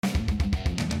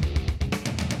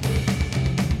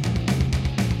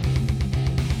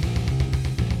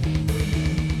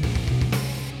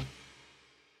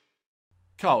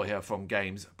Carl here from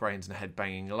Games, Brains and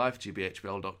Headbanging Life,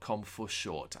 GBHBL.com for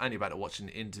short. And you're about to watch an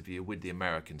interview with the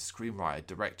American screenwriter,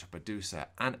 director, producer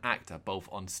and actor, both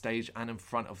on stage and in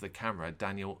front of the camera,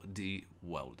 Daniel D.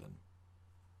 Weldon.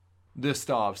 The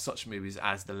star of such movies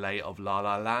as The Lay of La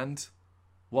La Land,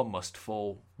 One Must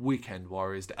Fall, Weekend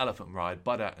Warriors, The Elephant Ride,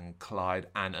 Butter and Clyde,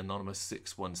 and Anonymous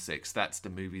 616. That's the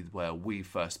movie where we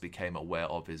first became aware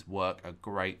of his work, a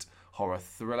great horror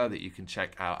thriller that you can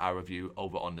check out our review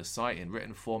over on the site in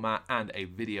written format and a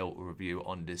video review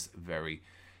on this very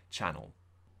channel.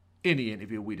 In the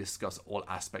interview, we discuss all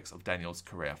aspects of Daniel's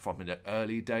career, from the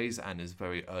early days and his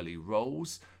very early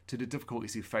roles, to the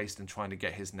difficulties he faced in trying to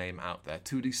get his name out there,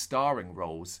 to the starring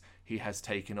roles he has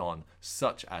taken on,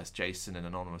 such as Jason in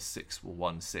Anonymous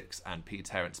 616 and Pete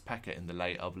Terrence Pecker in The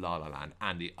Lay of La La Land,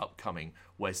 and the upcoming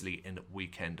Wesley in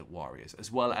Weekend Warriors,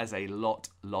 as well as a lot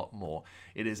more.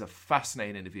 It is a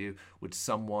fascinating interview with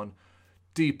someone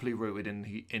deeply rooted in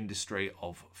the industry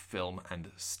of film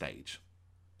and stage.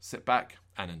 Sit back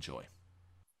and enjoy.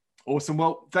 Awesome.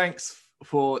 Well, thanks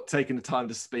for taking the time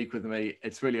to speak with me.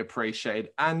 It's really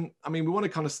appreciated. And I mean, we want to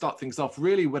kind of start things off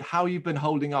really with how you've been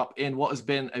holding up in what has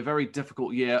been a very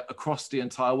difficult year across the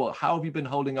entire world. How have you been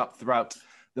holding up throughout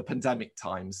the pandemic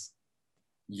times?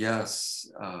 Yes,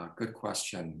 good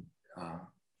question.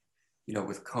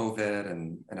 With COVID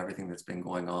and everything that's been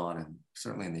going on, and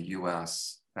certainly in the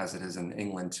US, as it is in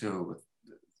England too, with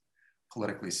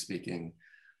politically speaking,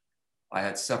 I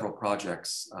had several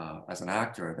projects as an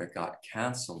actor that got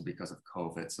canceled because of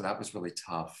COVID. So that was really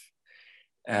tough.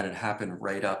 And it happened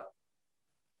right up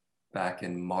back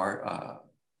in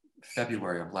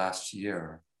February of last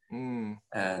year. And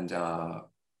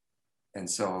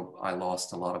so I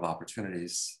lost a lot of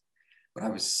opportunities, but I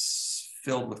was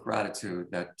filled with gratitude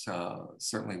that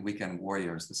certainly Weekend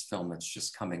Warriors, this film that's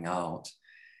just coming out,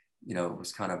 it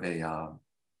was kind of a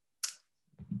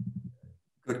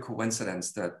good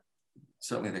coincidence that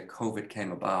certainly that COVID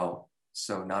came about.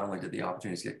 So not only did the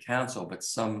opportunities get canceled, but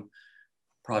some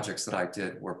projects that I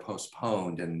did were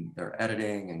postponed and they're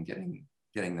editing and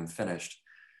getting them finished.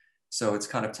 So it's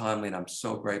kind of timely, and I'm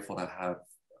so grateful to have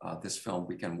this film,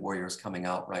 Weekend Warriors, coming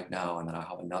out right now. And then I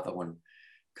have another one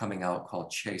coming out called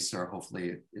Chaser.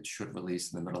 Hopefully it should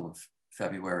release in the middle of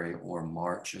February or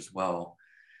March as well.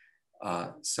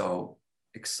 So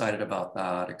excited about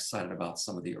that, excited about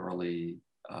some of the early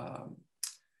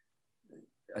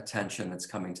attention that's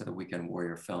coming to the Weekend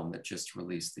Warrior film that just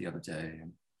released the other day.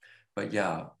 But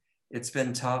yeah, it's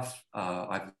been tough.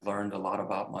 I've learned a lot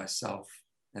about myself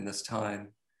in this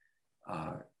time.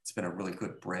 It's been a really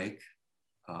good break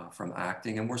from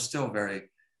acting, and we're still very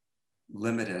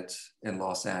limited in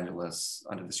Los Angeles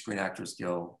under the Screen Actors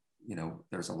Guild.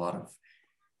 There's a lot of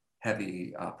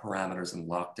heavy parameters and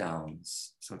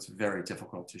lockdowns, so it's very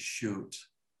difficult to shoot.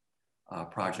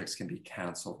 Projects can be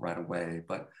canceled right away,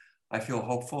 but I feel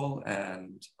hopeful,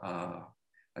 and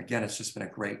again, it's just been a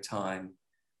great time.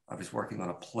 I was working on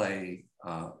a play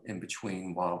in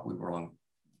between while we were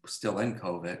still in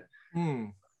COVID. A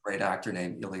great actor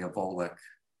named Ilya Volek,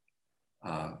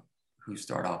 who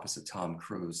starred opposite Tom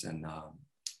Cruise in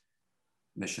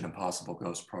Mission Impossible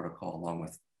Ghost Protocol, along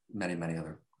with many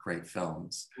other great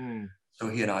films. So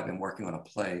he and I have been working on a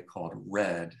play called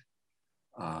Red,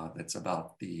 that's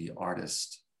about the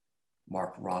artist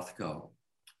Mark Rothko.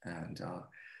 And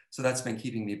so that's been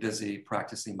keeping me busy,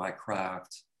 practicing my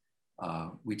craft.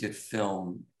 We did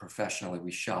film professionally.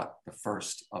 We shot the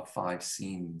first of 5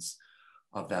 scenes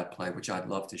of that play, which I'd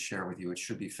love to share with you. It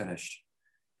should be finished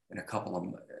in a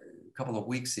couple of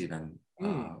weeks even.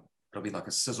 It'll be like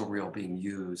a sizzle reel being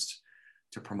used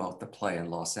to promote the play in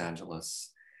Los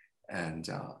Angeles. And,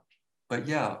 but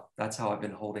yeah, that's how I've been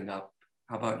holding up.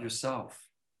 How about yourself?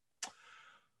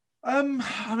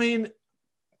 I mean,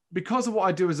 because of what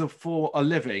I do for a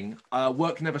living,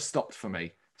 work never stopped for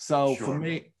me. So for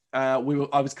me, I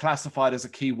was classified as a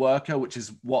key worker, which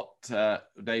is what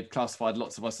they've classified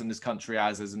lots of us in this country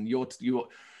as. And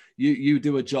you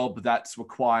do a job that's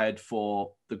required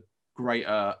for the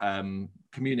greater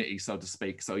community, so to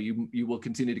speak. So you will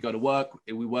continue to go to work.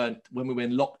 When we were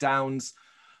in lockdowns,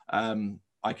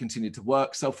 I continued to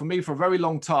work. So for me, for a very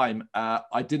long time,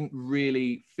 I didn't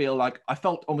really feel like, I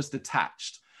felt almost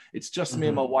detached. It's just me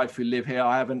and my wife who live here.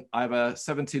 I have a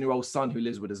 17-year-old son who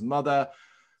lives with his mother.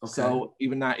 Okay. So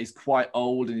even that is quite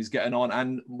old and he's getting on.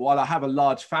 And while I have a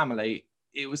large family,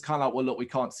 it was kind of like, well, look, we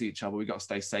can't see each other. We got to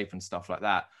stay safe and stuff like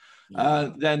that. Yeah.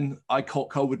 Then I caught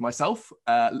COVID myself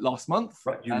last month.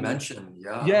 Right, you mentioned,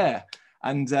 yeah. Yeah.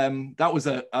 And that was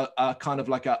a kind of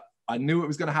like I knew it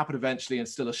was going to happen eventually, and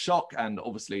still a shock. And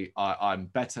obviously I'm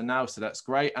better now. So that's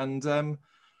great. And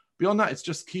beyond that, it's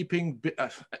just keeping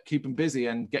busy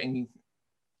and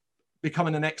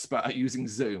becoming an expert at using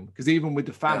Zoom. Because even with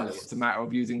the family, it's a matter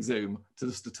of using Zoom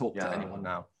to talk to anyone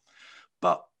now.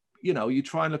 But, you know, you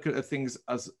try and look at things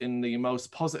as in the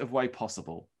most positive way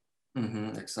possible.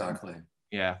 Exactly.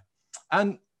 Yeah.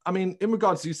 And I mean, in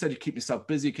regards to, you said you keep yourself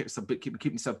busy, keep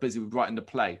yourself busy with writing the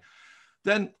play.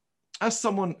 Then as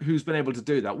someone who's been able to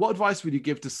do that, what advice would you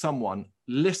give to someone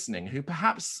listening who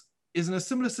perhaps is in a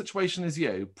similar situation as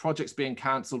you, projects being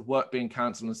cancelled, work being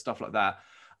cancelled and stuff like that,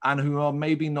 and who are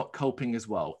maybe not coping as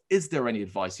well? Is there any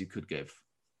advice you could give?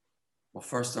 Well,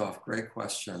 first off, great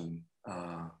question.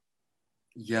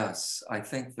 Yes, I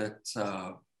think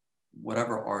that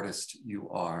whatever artist you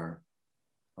are,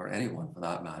 or anyone for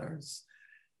that matters,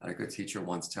 a good teacher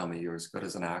once told me you're as good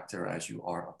as an actor as you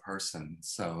are a person.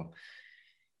 So,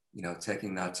 you know,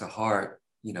 taking that to heart,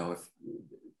 you know,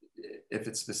 if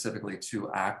it's specifically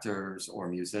to actors or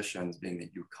musicians, being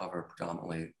that you cover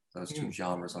predominantly those two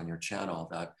genres on your channel,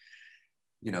 that,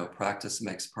 you know, practice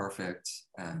makes perfect.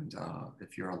 And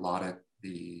if you're allotted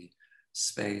the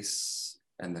space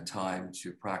and the time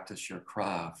to practice your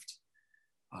craft,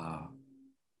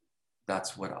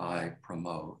 that's what I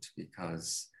promote,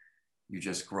 because you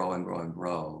just grow and grow and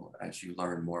grow as you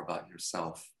learn more about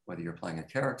yourself, whether you're playing a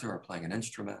character or playing an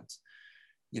instrument,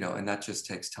 you know, and that just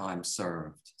takes time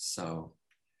served. So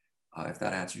if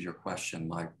that answers your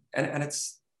question, and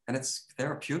it's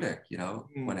therapeutic, you know,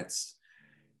 when it's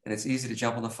easy to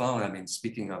jump on the phone. I mean,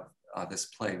 speaking of this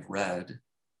play, Red,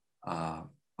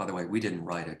 by the way, we didn't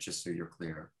write it, just so you're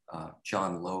clear.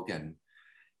 John Logan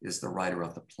is the writer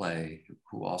of the play,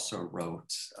 who also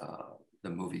wrote the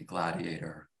movie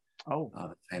Gladiator,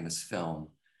 the famous film.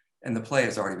 And the play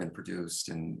has already been produced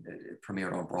and it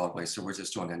premiered on Broadway. So we're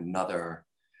just doing another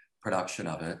production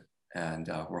of it. And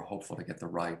we're hopeful to get the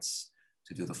rights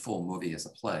to do the full movie as a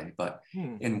play. But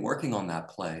in working on that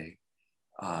play,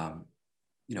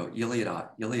 you know, Ilya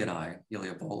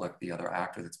Volek, the other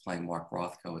actor that's playing Mark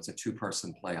Rothko, it's a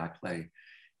two-person play. I play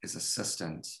his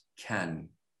assistant, Ken.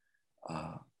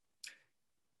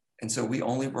 And so we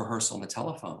only rehearse on the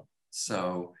telephone.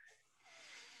 So,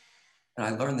 and I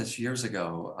learned this years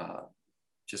ago,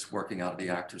 just working out of the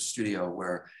actor's studio,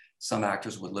 where some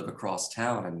actors would live across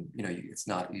town and, you know, it's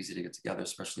not easy to get together,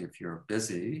 especially if you're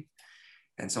busy.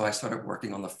 And so I started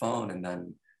working on the phone, and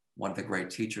then one of the great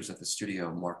teachers at the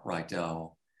studio, Mark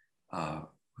Rydell,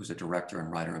 who's a director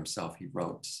and writer himself, he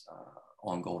wrote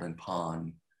On Golden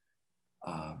Pond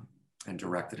and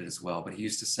directed it as well. But he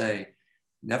used to say,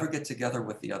 never get together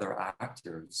with the other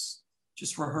actors,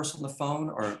 just rehearse on the phone,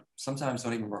 or sometimes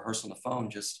don't even rehearse on the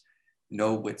phone, just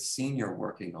know what scene you're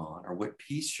working on or what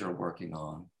piece you're working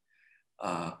on,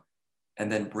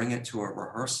 and then bring it to a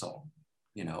rehearsal,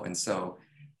 you know. And so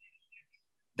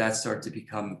that started to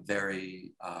become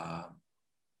very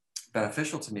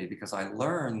beneficial to me, because I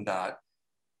learned that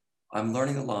I'm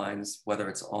learning the lines, whether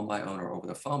it's on my own or over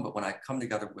the phone, but when I come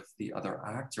together with the other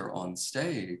actor on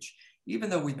stage, even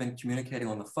though we've been communicating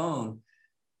on the phone,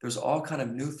 there's all kind of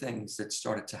new things that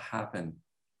started to happen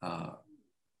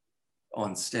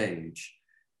on stage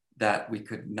that we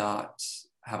could not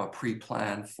have a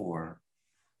pre-plan for,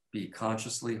 be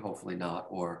consciously, hopefully not,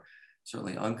 or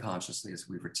certainly unconsciously, as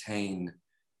we retain,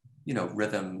 you know,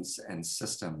 rhythms and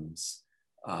systems,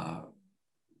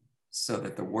 so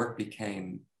that the work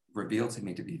became revealed to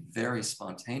me to be very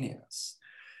spontaneous.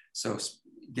 So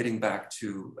getting back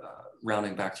to,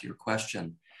 rounding back to your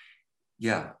question,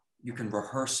 yeah, you can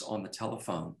rehearse on the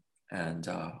telephone, and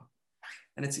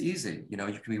it's easy. You know,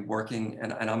 you can be working,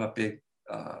 and I'm a big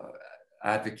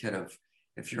advocate of,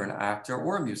 if you're an actor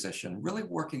or a musician, really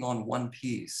working on one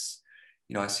piece.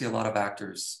 You know, I see a lot of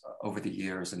actors over the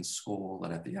years in school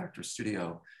and at the actor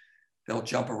studio, they'll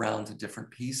jump around to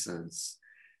different pieces,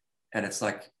 and it's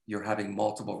like you're having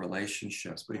multiple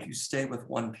relationships. But if you stay with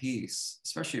one piece,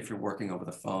 especially if you're working over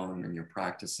the phone and you're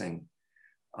practicing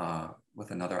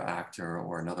with another actor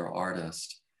or another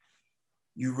artist,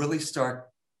 you really start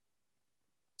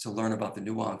to learn about the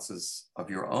nuances of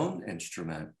your own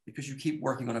instrument, because you keep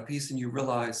working on a piece and you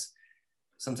realize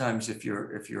sometimes if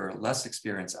you're a less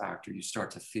experienced actor, you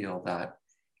start to feel that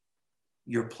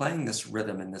you're playing this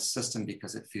rhythm in this system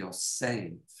because it feels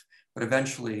safe. But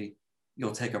eventually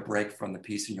you'll take a break from the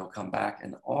piece and you'll come back,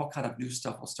 and all kind of new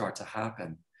stuff will start to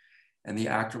happen. And the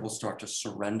actor will start to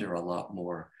surrender a lot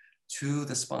more to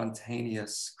the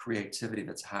spontaneous creativity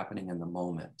that's happening in the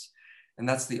moment. And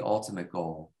that's the ultimate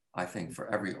goal, I think,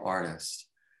 for every artist,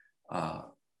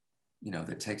 you know,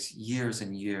 that takes years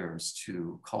and years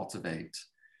to cultivate.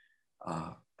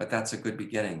 But that's a good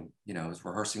beginning, you know, is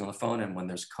rehearsing on the phone. And when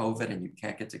there's COVID and you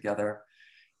can't get together,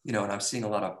 you know, and I'm seeing a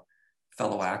lot of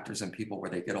fellow actors and people where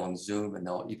they get on Zoom and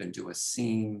they'll even do a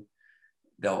scene.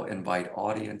 They'll invite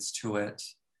audience to it.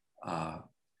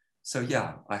 So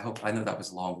yeah, I know that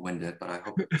was long-winded, but I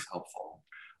hope it was helpful.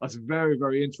 That's very,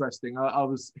 very interesting. I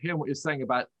was hearing what you're saying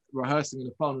about rehearsing on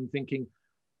the phone and thinking,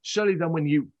 surely then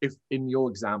if in your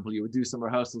example, you would do some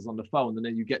rehearsals on the phone and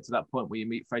then you get to that point where you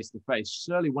meet face to face,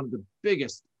 surely one of the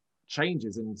biggest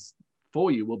changes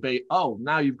for you will be, oh,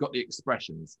 now you've got the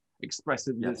expressiveness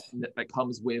that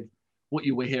comes with what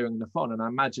you were hearing on the phone. And I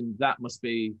imagine that must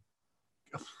be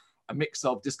a mix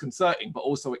of disconcerting, but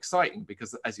also exciting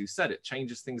because, as you said, it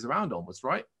changes things around almost,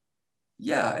 right?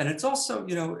 Yeah, and it's also,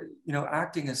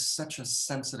 acting is such a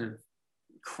sensitive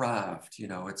craft.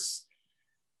 It's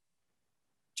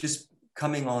just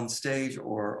coming on stage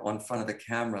or on front of the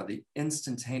camera, the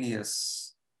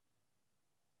instantaneous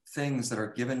things that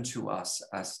are given to us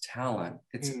as talent,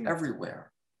 it's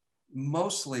everywhere.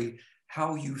 Mostly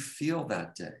how you feel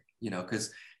that day,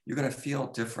 because you're going to feel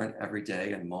different every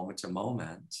day and moment to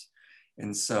moment.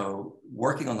 And so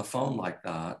working on the phone like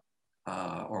that,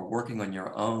 or working on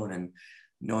your own and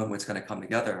knowing what's going to come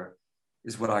together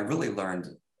is what I really learned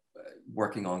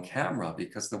working on camera,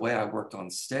 because the way I worked on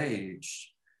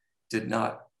stage did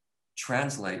not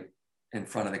translate in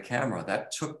front of the camera.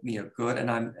 That took me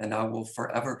and I will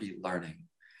forever be learning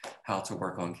how to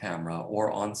work on camera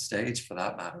or on stage for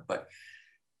that matter. But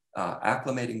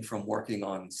acclimating from working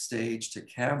on stage to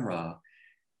camera,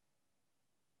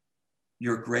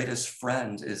 your greatest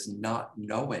friend is not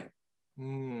knowing,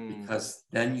 because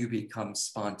then you become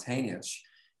spontaneous.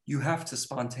 You have to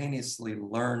spontaneously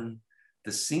learn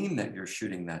the scene that you're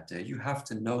shooting that day. You have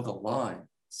to know the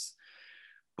lines,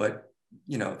 but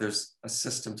there's a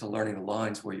system to learning the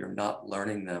lines where you're not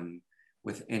learning them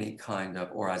with any kind of,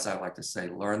 or as I like to say,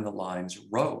 learn the lines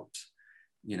rote.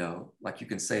 Like you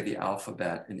can say the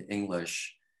alphabet in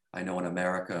English. I know in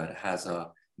America it has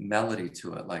a melody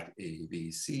to it, like A,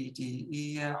 B, C, D,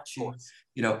 E, F, G,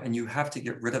 and you have to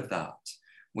get rid of that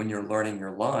when you're learning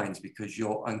your lines, because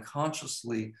you'll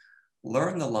unconsciously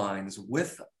learn the lines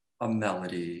with a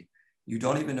melody. You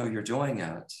don't even know you're doing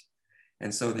it.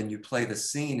 And so then you play the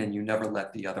scene and you never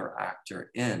let the other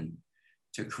actor in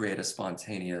to create a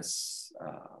spontaneous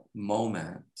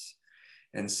moment.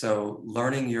 And so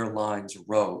learning your lines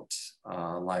rote,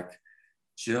 like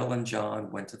Jill and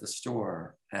John went to the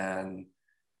store and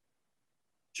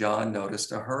John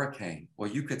noticed a hurricane. Well,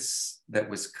 that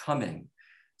was coming.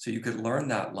 So you could learn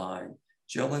that line.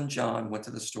 Jill and John went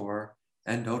to the store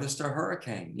and noticed a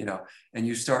hurricane, and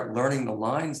you start learning the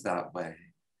lines that way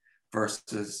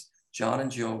versus John and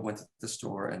Jill went to the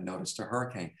store and noticed a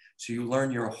hurricane. So you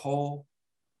learn your whole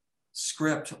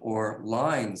script or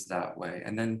lines that way.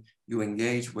 And then you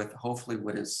engage with hopefully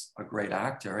what is a great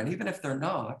actor. And even if they're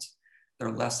not, they're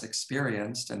less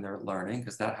experienced and they're learning,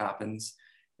 because that happens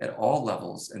at all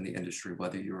levels in the industry,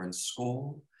 whether you're in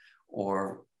school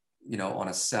or, on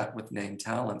a set with named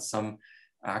talent. Some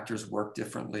actors work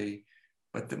differently,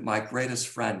 but my greatest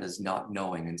friend is not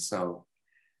knowing. And so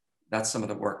that's some of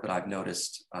the work that I've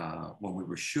noticed when we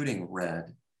were shooting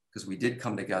Red, because we did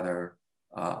come together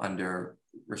under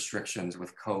restrictions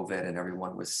with COVID and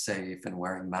everyone was safe and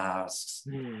wearing masks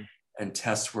and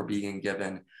tests were being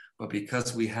given. But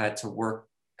because we had to work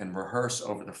and rehearse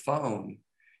over the phone,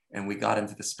 and we got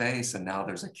into the space and now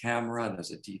there's a camera and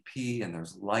there's a DP and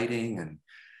there's lighting and,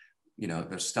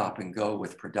 there's stop and go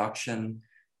with production,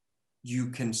 you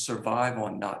can survive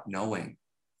on not knowing.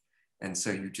 And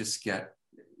so you just get,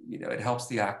 it helps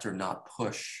the actor not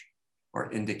push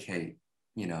or indicate,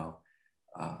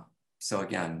 so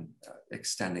again,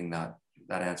 extending that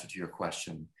answer to your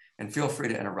question, and feel free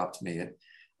to interrupt me.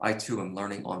 I too am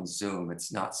learning on Zoom.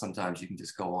 It's not sometimes you can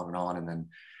just go on and then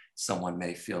someone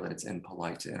may feel that it's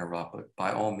impolite to interrupt, but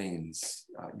by all means,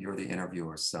 you're the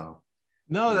interviewer. So.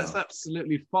 No, that's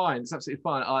absolutely fine. It's absolutely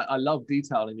fine. I love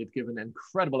detail and you've given an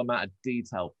incredible amount of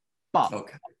detail, but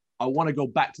okay. I want to go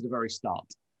back to the very start.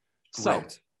 Great. So,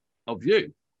 of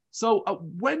you. So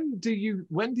when do you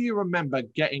remember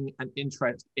getting an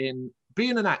interest in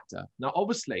being an actor? Now,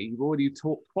 obviously, you've already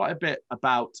talked quite a bit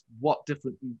about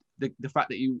the fact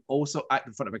that you also act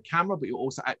in front of a camera, but you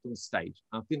also act on stage.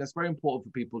 And I think that's very important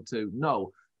for people to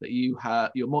know that you're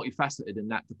multifaceted in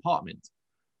that department.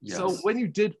 Yes. So when you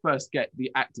did first get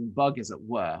the acting bug, as it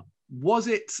were, was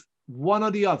it one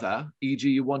or the other, e.g.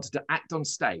 you wanted to act on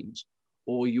stage,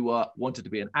 or you wanted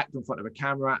to be an actor in front of a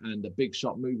camera and a big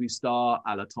shot movie star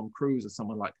a la Tom Cruise or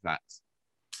someone like that?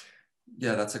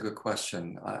 Yeah, that's a good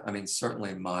question. I mean,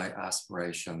 certainly my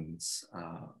aspirations,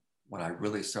 when I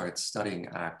really started studying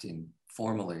acting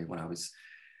formally when I was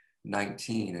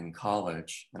 19 in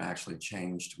college, and I actually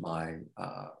changed my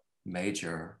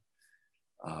major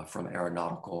from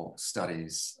aeronautical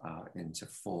studies into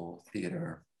full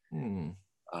theater.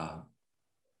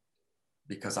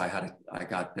 Because I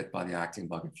got bit by the acting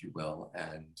bug, if you will.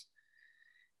 And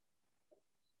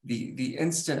the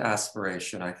instant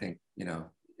aspiration, I think, you know,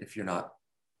 if you're not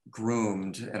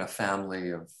groomed in a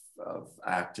family of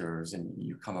actors and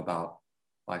you come about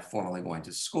by formally going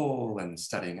to school and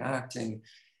studying acting,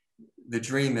 the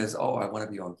dream is, oh, I want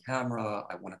to be on camera,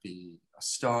 I want to be a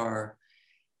star.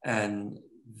 And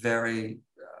very,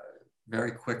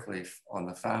 very quickly on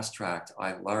the fast track,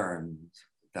 I learned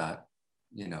that,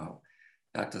 you know,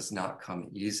 that does not come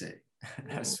easy.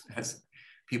 As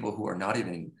people who are not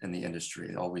even in the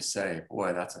industry always say,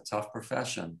 boy, that's a tough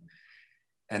profession.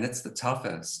 And it's the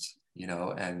toughest, you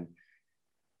know. And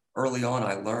early on,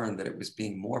 I learned that it was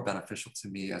being more beneficial to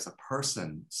me as a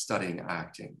person studying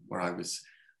acting, where I was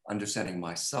understanding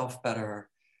myself better,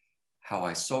 how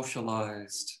I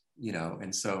socialized, you know.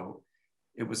 And so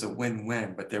it was a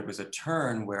win-win. But there was a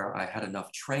turn where I had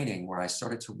enough training where I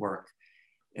started to work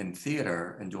in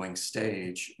theater and doing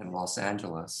stage in Los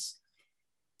Angeles,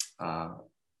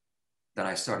 that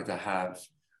I started to have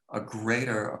a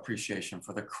greater appreciation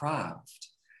for the craft.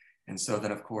 And so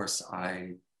then, of course,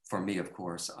 I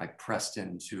pressed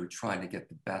into trying to get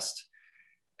the best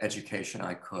education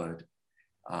I could.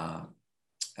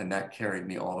 And that carried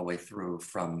me all the way through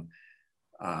from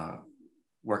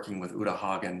working with Uta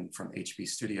Hagen from HB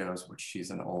Studios, which she's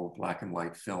an old black and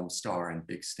white film star and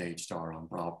big stage star on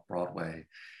Broadway.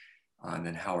 And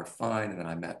then Howard Fine, and then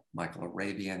I met Michael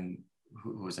Arabian,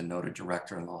 who was a noted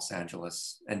director in Los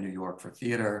Angeles and New York for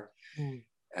theater,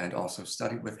 and also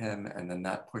studied with him. And then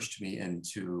that pushed me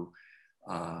into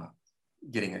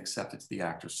getting accepted to the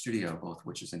Actors Studio, both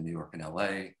which is in New York and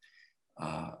LA.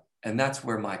 And that's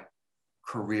where my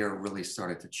career really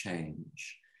started to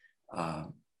change.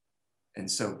 And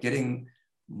so getting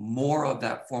more of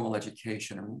that formal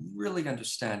education and really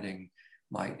understanding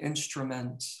my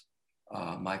instrument,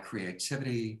 my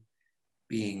creativity,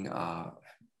 being,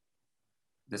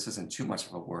 this isn't too much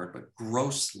of a word, but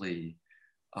grossly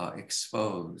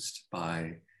exposed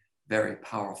by very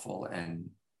powerful and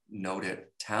noted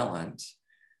talent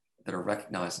that are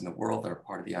recognized in the world, that are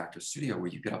part of the Actors Studio,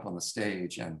 where you get up on the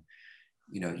stage and,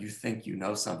 you know, you think you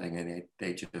know something and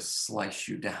they just slice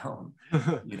you down,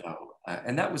 you know.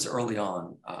 And that was early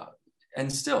on,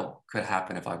 and still could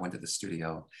happen if I went to the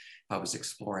studio, if I was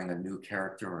exploring a new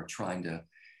character or trying to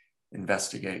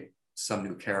investigate some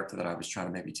new character that I was trying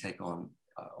to maybe take on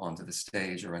onto the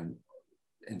stage or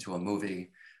into a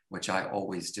movie, which I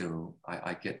always do.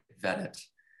 I get vetted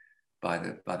by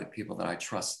the people that I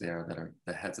trust there, that are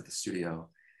the heads of the studio.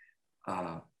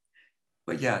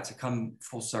 But yeah, to come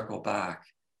full circle back,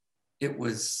 it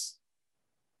was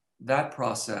that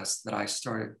process that I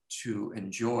started to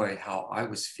enjoy how I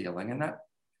was feeling. And that,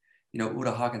 you know,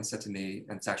 Uta Hagen said to me,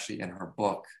 and it's actually in her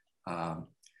book,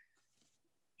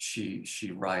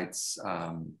 she writes,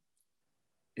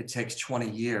 it takes 20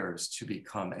 years to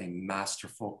become a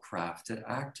masterful crafted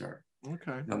actor.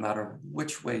 Okay. No matter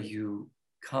which way you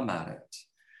come at it.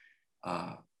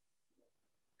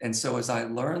 And so as I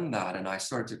learned that and I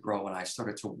started to grow and I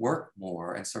started to work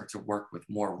more and started to work with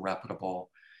more reputable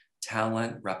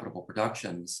talent, reputable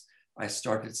productions, I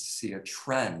started to see a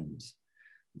trend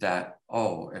that,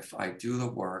 oh, if I do the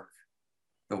work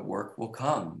will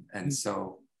come. And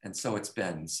so it's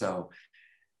been. So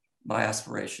my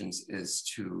aspirations is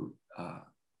to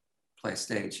play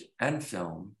stage and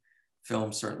film.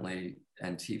 Film certainly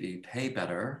and TV pay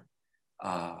better.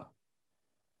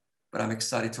 But I'm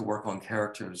excited to work on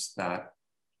characters that,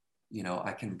 you know,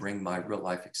 I can bring my real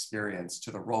life experience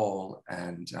to the role.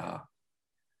 And,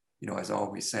 you know, as I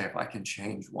always say, if I can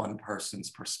change one person's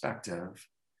perspective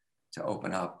to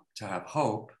open up, to have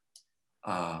hope,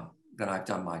 then I've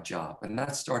done my job. And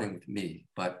that's starting with me.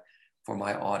 But for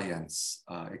my audience,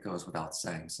 it goes without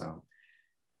saying. So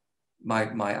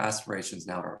my aspirations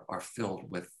now are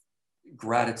filled with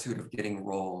gratitude of getting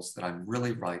roles that I'm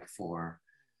really right for,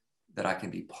 that I can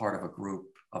be part of a group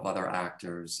of other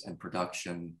actors and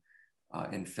production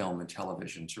in film and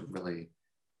television to really,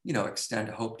 you know, extend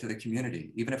hope to the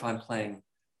community. Even if I'm playing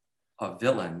a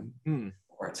villain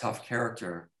or a tough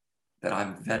character, that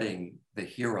I'm vetting the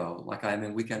hero like I'm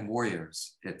in Weekend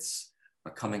Warriors. It's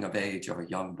a coming of age of a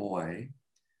young boy,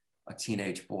 a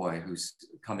teenage boy who's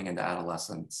coming into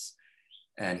adolescence,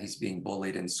 and he's being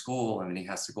bullied in school, and then he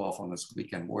has to go off on this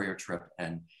weekend warrior trip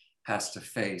and has to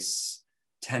face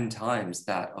 10 times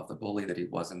that of the bully that he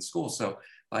was in school. So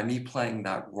by me playing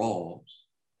that role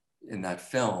in that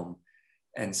film,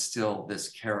 and still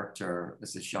this character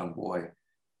as this young boy,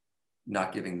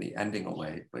 not giving the ending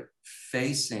away, but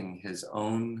facing his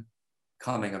own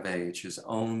coming of age, his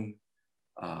own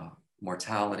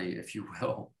mortality, if you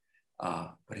will,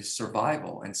 but his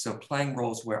survival. And so playing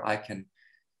roles where I can,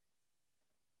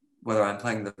 whether I'm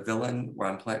playing the villain, where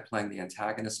I'm playing the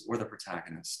antagonist or the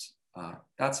protagonist,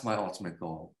 that's my ultimate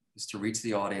goal, is to reach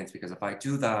the audience, because if I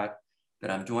do that, then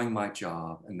I'm doing my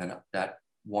job, and then that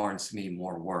warrants me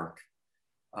more work,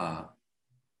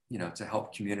 to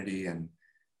help community and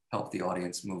help the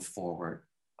audience move forward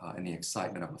in the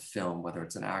excitement of a film, whether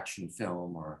it's an action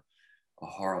film or a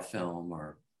horror film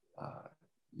or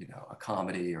a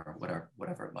comedy or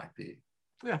whatever it might be.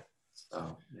 Yeah.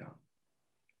 So yeah.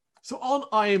 So on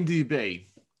IMDb,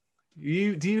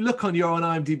 do you look on your own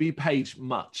IMDb page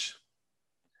much?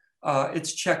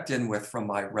 It's checked in with from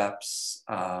my reps.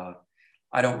 I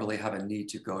don't really have a need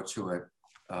to go to it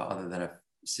other than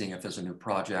seeing if there's a new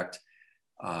project.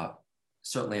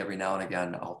 Certainly every now and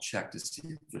again, I'll check to see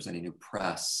if there's any new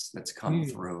press that's come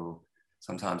through.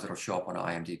 Sometimes it'll show up on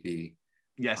IMDb.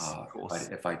 Yes, of course.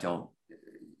 If I don't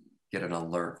get an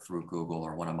alert through Google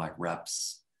or one of my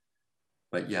reps.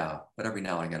 But every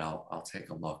now and again, I'll take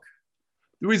a look.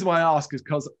 The reason why I ask is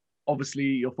because obviously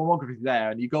your filmography is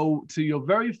there, and you go to your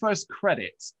very first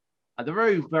credits. At the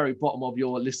very, very bottom of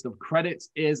your list of credits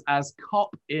is as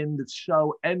cop in the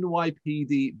show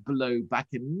NYPD Blue back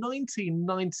in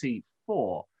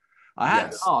 1994. I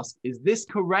had to ask, is this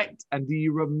correct? And do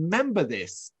you remember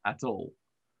this at all?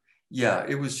 Yeah,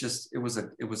 it was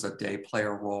a day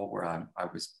player role where I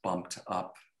was bumped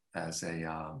up as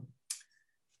a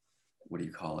what do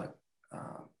you call it?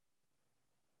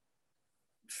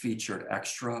 Featured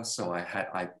extra. So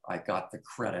I got the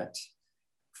credit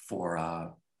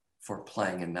for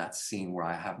playing in that scene where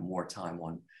I have more time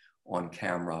on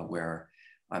camera, where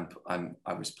I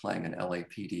was playing an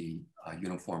LAPD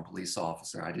uniformed police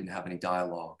officer. I didn't have any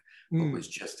dialogue, but was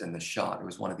just in the shot. It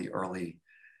was one of the early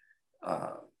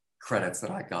credits that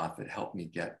I got that helped me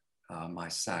get my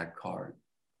SAG card,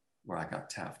 where I got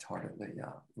Taft-Heartedly. It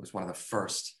was one of the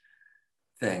first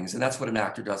things, and that's what an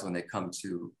actor does when they come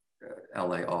to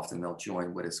LA. Often they'll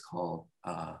join what is called,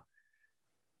 I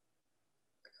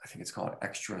think it's called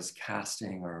Extras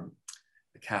Casting, or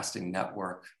the Casting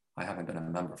Network. I haven't been a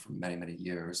member for many, many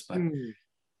years, but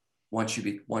once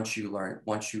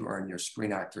you earn your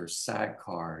Screen Actors SAG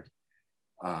card,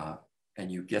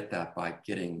 and you get that by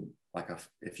getting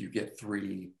if you get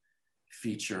 3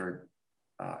 featured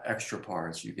extra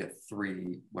parts, you get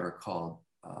 3 what are called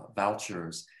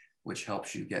vouchers, which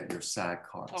helps you get your SAG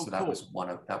card. So that was one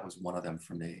of them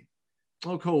for me.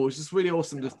 Oh, cool. It's just really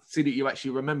awesome to see that you actually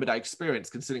remember that experience,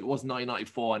 considering it was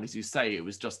 1994, and as you say, it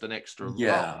was just an extra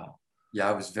role. Yeah,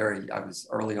 I was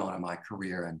early on in my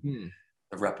career, and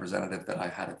the representative that I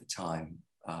had at the time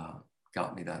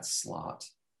got me that slot.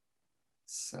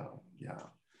 So yeah.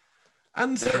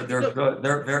 And they're good.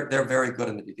 They're very good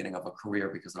in the beginning of a career,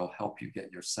 because it'll help you get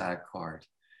your SAG card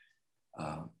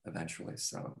eventually.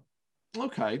 So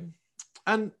okay.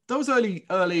 And those early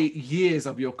years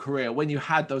of your career, when you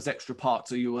had those extra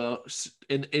parts, or you were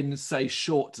in say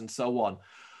shorts and so on,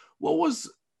 what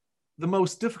was the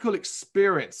most difficult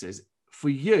experiences for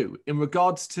you in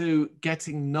regards to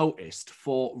getting noticed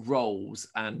for roles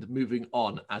and moving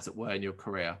on, as it were, in your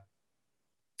career?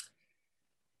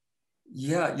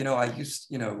 Yeah, I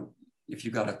used, if you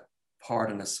got a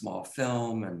part in a small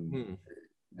film and,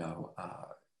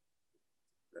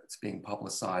 it's being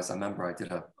publicized. I remember I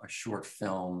did a short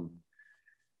film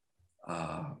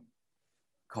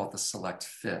called The Select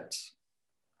Fit.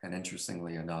 And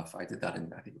interestingly enough, I did that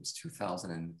in, I think it was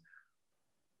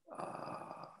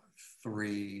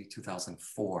 2003,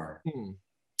 2004.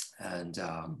 And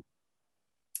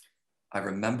I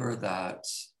remember that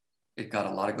it got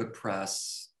a lot of good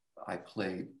press. I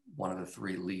played one of the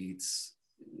 3 leads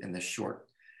in this short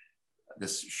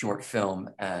film,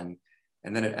 and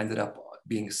then it ended up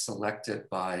being selected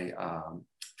by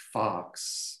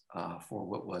Fox for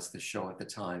what was the show at the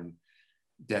time,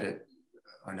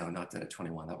 not Dead at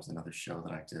 21. That was another show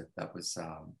that I did. That was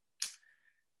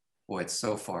it's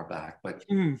so far back, but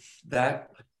that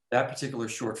particular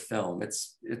short film,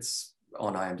 it's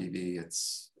on IMDb,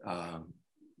 it's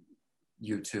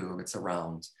YouTube, it's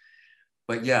around.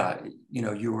 But yeah,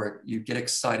 you get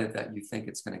excited that you think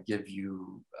it's going to give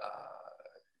you,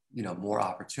 more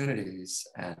opportunities,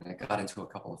 and it got into a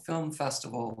couple of film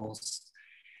festivals,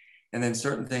 and then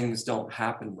certain things don't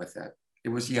happen with it. It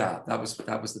was, that was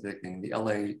the big thing. The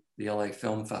LA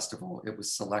Film Festival, it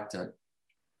was selected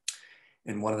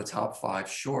in one of the top 5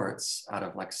 shorts out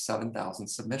of like 7,000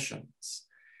 submissions.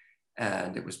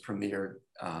 And it was premiered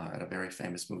at a very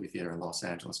famous movie theater in Los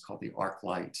Angeles called the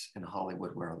ArcLight in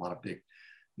Hollywood, where a lot of big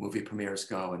movie premieres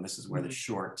go. And this is where the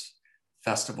short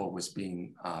festival was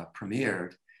being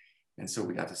premiered. And so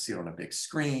we got to see it on a big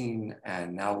screen.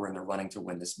 And now we're in the running to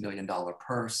win this $1 million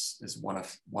purse as one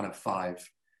of 5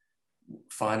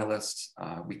 finalists.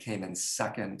 We came in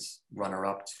second, runner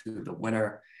up to the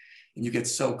winner. And you get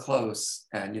so close,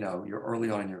 and you're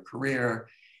early on in your career.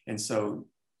 And so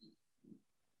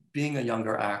being a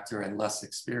younger actor and less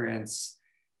experience,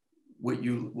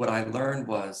 what I learned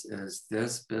is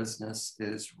this business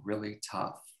is really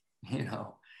tough,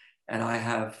 and I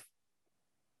have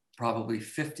probably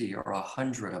 50 or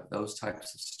 100 of those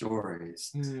types of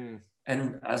stories.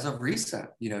 And as of recent,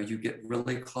 you get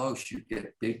really close, you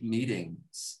get big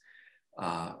meetings,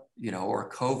 or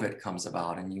COVID comes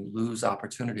about and you lose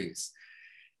opportunities.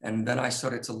 And then I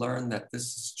started to learn that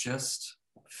this is just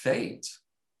fate,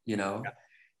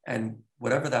 and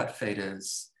whatever that fate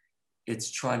is,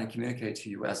 it's trying to communicate to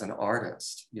you as an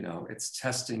artist. It's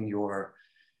testing your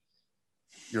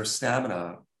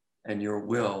stamina and your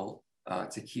will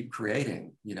to keep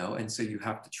creating, and so you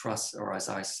have to trust, or as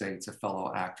I say to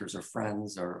fellow actors or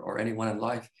friends or anyone in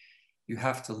life, you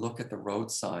have to look at the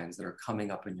road signs that are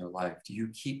coming up in your life. Do you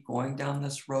keep going down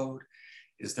this road?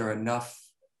 Is there enough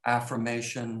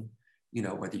affirmation,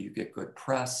 whether you get good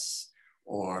press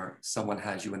or someone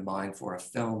has you in mind for a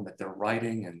film that they're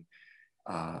writing and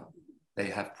they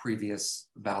have previous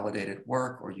validated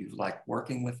work, or you like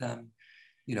working with them,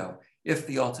 if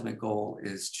the ultimate goal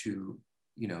is to,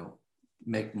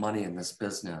 make money in this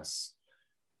business,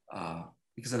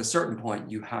 because at a certain point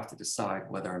you have to decide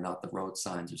whether or not the road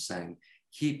signs are saying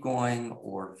keep going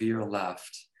or veer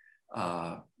left.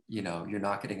 You're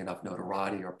not getting enough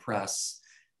notoriety or press.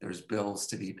 There's bills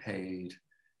to be paid.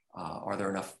 Are there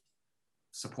enough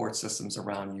support systems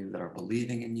around you that are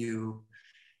believing in you?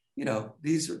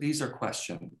 These are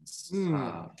questions.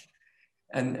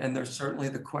 And there's certainly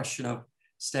the question of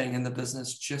staying in the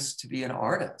business just to be an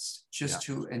artist, just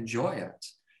to enjoy it.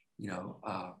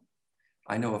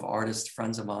 I know of artist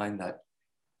friends of mine that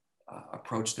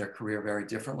approached their career very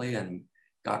differently and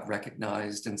got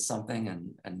recognized in something,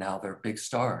 and now they're big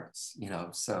stars,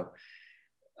 so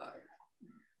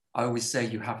I always say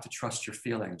you have to trust your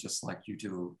feeling, just like you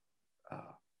do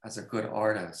as a good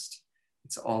artist.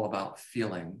 It's all about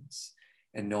feelings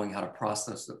and knowing how to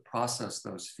process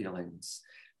those feelings,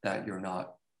 that you're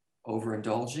not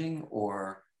overindulging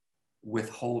or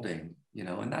withholding,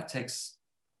 and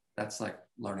that's like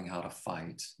learning how to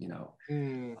fight,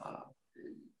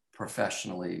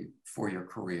 professionally for your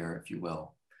career, if you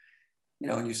will,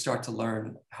 and you start to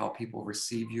learn how people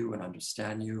receive you and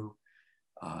understand you.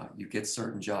 You get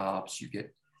certain jobs, you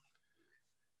get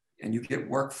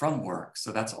work from work.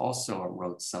 So that's also a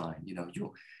road sign.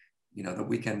 The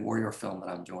Weekend Warrior film that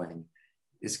I'm doing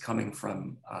is coming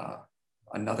from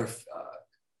another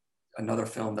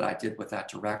film that I did with that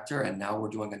director. And now we're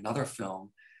doing another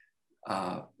film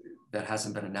that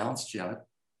hasn't been announced yet,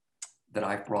 that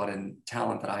I've brought in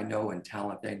talent that I know and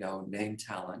talent they know, name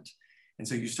talent. And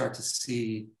so you start to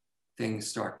see things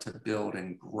start to build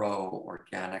and grow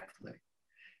organically.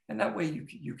 And that way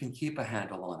you can keep a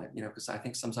handle on it, because I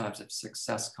think sometimes if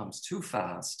success comes too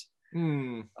fast,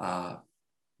 it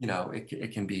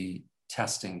can be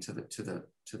testing to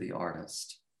the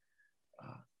artist.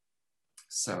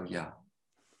 So yeah.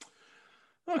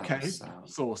 Okay,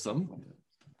 that's awesome.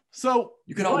 So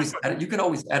you can always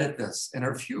edit this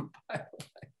interview. By the way.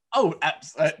 Oh,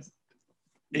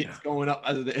 it's going up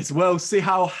as it is. Well, see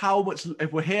how much,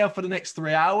 if we're here for the next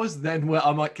 3 hours, then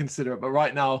I might consider it. But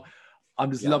right now, I'm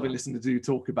just loving listening to you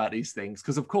talk about these things.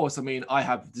 Because of course, I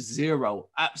have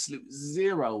absolute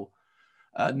zero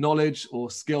knowledge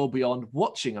or skill beyond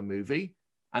watching a movie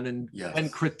and then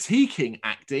critiquing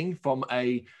acting from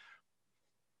a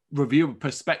reviewer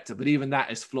perspective. But even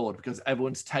that is flawed, because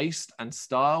everyone's taste and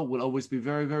style will always be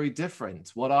very, very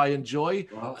different. What I enjoy,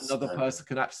 another person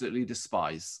can absolutely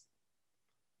despise.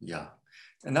 Yeah,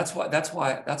 and that's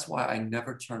why I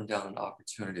never turn down an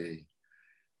opportunity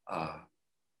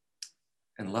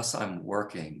unless I'm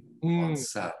working on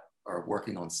set or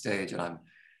working on stage and I'm,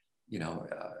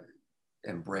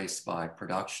 embraced by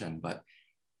production. But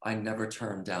I never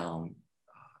turn down,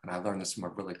 and I learned this from a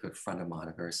really good friend of mine,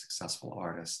 a very successful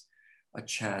artist, a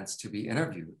chance to be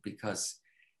interviewed, because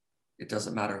it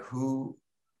doesn't matter who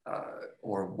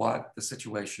or what the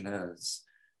situation is,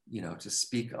 to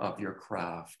speak of your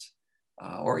craft,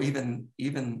 or even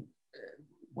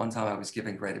one time I was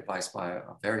given great advice by a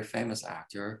very famous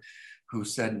actor who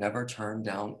said, never turn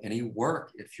down any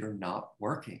work if you're not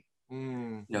working.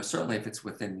 Certainly if it's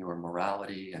within your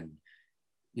morality and,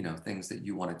 things that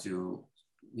you want to do,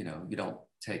 you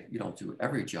don't do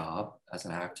every job as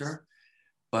an actor,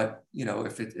 but,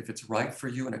 if it's right for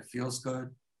you and it feels good,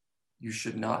 you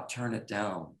should not turn it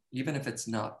down, even if it's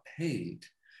not paid,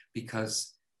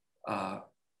 because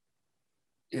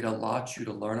it allows you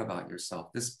to learn about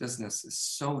yourself. This business is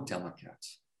so delicate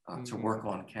to work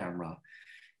on camera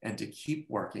and to keep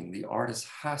working. The artist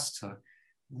has to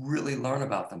really learn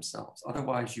about themselves.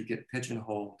 Otherwise, you get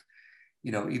pigeonholed.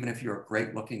 You know, even if you're a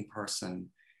great looking person,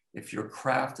 if your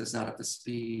craft is not at the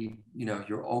speed, you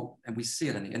know, and we see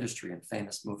it in the industry in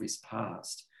famous movies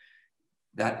past,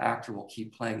 that actor will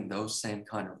keep playing those same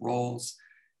kind of roles.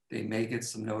 They may get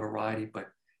some notoriety, but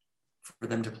for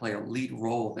them to play a lead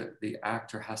role, that the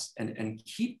actor has, and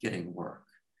keep getting work,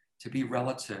 to be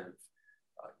relative,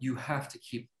 you have to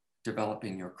keep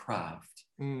developing your craft.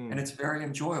 And it's very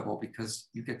enjoyable because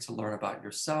you get to learn about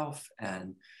yourself.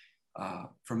 And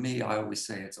for me, I always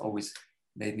say it's always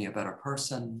made me a better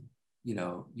person. You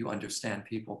know, you understand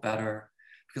people better,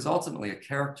 because ultimately a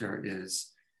character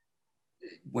is,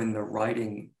 when the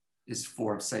writing is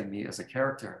for, say, me as a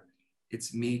character,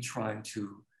 it's me trying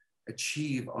to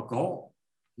achieve a goal,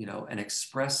 you know, and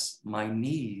express my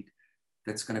need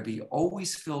that's going to be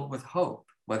always filled with hope,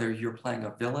 whether you're playing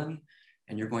a villain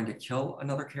and you're going to kill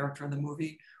another character in the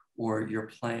movie, or you're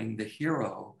playing the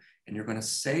hero and you're going to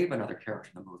save another character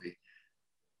in the movie.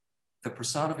 The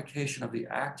personification of the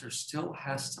actor still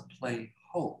has to play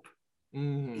hope.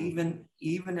 Even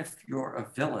if you're a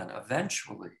villain,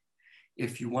 eventually,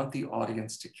 if you want the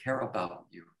audience to care about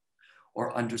you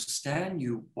or understand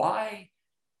you, why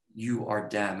you are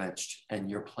damaged and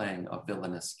you're playing a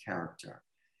villainous character.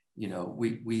 You know,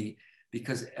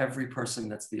 because every person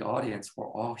that's the audience,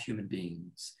 we're all human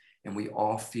beings, and we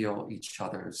all feel each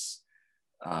other's,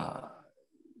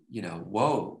 you know,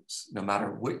 woes, no matter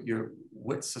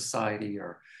what society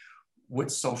or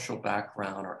what social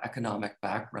background or economic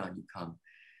background you come.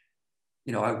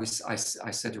 You know, I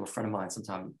said to a friend of mine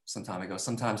some time ago,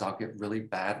 sometimes I'll get really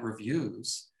bad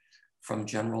reviews from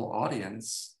general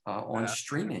audience on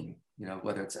streaming, you know,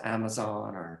 whether it's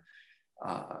Amazon or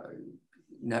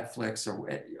Netflix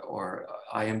or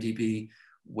IMDb,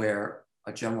 where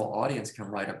a general audience can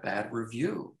write a bad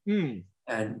review.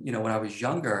 And, you know, when I was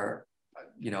younger,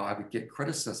 you know, I would get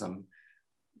criticism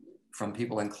from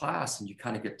people in class and you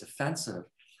kind of get defensive.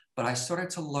 But I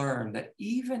started to learn that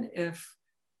even if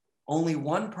only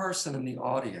one person in the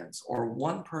audience or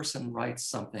one person writes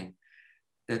something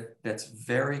that's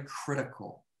very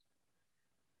critical,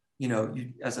 you know,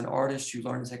 as an artist, you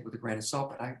learn to take it with a grain of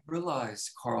salt. But I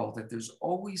realized, Carl, that there's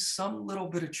always some little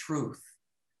bit of truth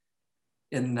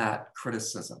in that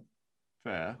criticism.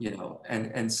 Fair. You know,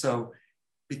 and so,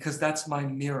 because that's my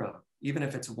mirror, even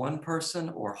if it's one person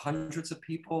or hundreds of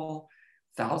people,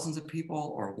 thousands of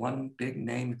people, or one big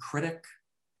name critic,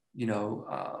 you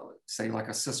know, say like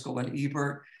a Siskel and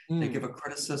Ebert, they give a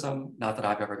criticism. Not that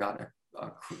I've ever gotten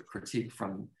a critique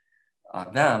from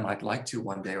them. I'd like to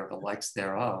one day, or the likes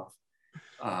thereof.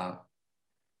 But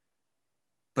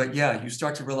yeah, you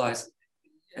start to realize,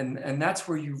 and that's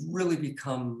where you really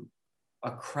become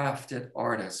a crafted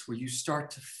artist, where you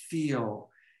start to feel,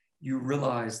 you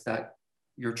realize that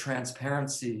your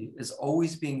transparency is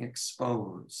always being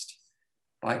exposed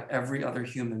by every other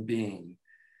human being.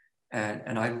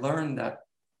 And I learned that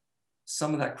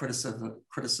some of that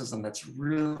criticism that's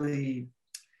really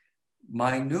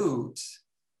minute,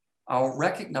 I'll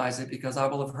recognize it because I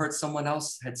will have heard someone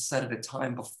else had said it a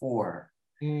time before.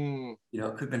 You know,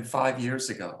 it could have been 5 years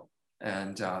ago.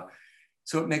 And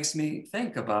so it makes me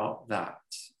think about that.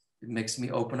 It makes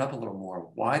me open up a little more.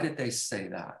 Why did they say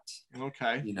that?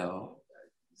 Okay. You know,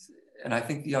 and I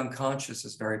think the unconscious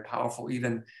is very powerful.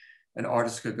 Even an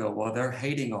artist could go, well, they're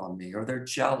hating on me, or they're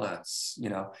jealous, you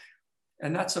know,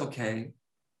 and that's okay.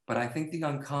 But I think the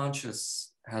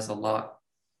unconscious has a lot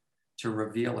to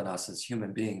reveal in us as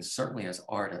human beings, certainly as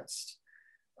artists.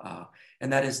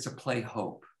 And that is to play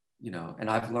hope, you know, and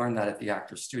I've learned that at the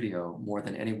Actor Studio more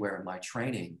than anywhere in my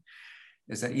training,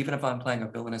 is that even if I'm playing a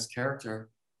villainous character,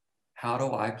 how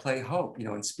do I play hope? You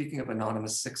know, and speaking of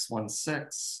Anonymous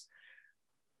 616,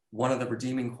 one of the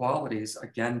redeeming qualities,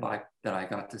 again, that I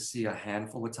got to see a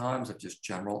handful of times of just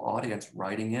general audience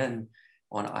writing in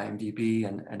on IMDb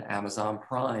and Amazon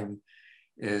Prime,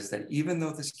 is that even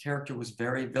though this character was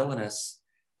very villainous,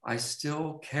 I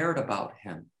still cared about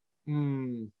him.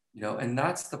 You know, and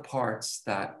that's the parts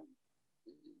that,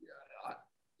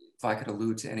 if I could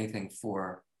allude to anything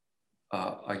for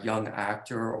a young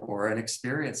actor or an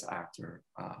experienced actor,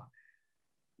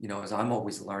 you know, as I'm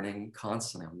always learning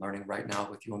constantly, I'm learning right now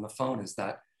with you on the phone,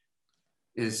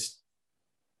 is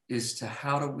to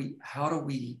how do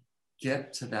we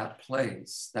get to that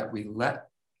place that we let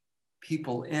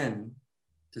people in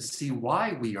to see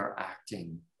why we are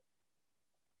acting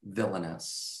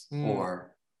villainous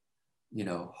or you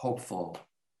know, hopeful,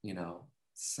 you know.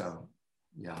 So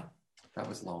yeah, that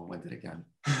was long-winded again.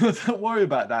 Don't worry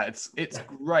about that. It's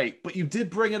great. But you did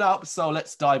bring it up, so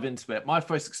let's dive into it. My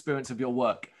first experience of your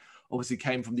work obviously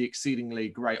came from the exceedingly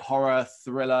great horror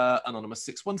thriller Anonymous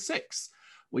 616,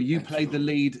 where you played the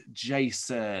lead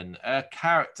Jason, a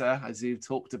character, as you've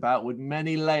talked about, with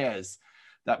many layers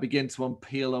that begin to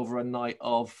unpeel over a night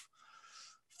of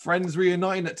friends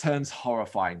reuniting that turns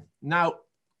horrifying. Now,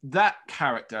 that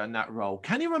character and that role,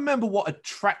 can you remember what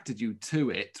attracted you to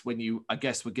it when you, I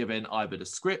guess, were given either the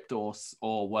script or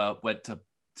went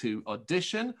to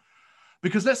audition?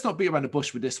 Because let's not beat around the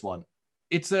bush with this one.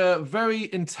 It's a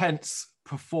very intense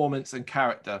performance and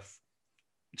character,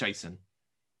 Jason.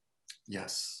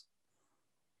 Yes.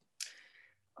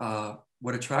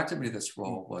 What attracted me to this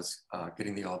role was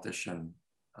getting the audition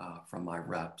from my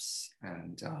reps,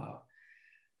 and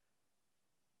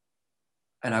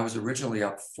I was originally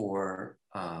up for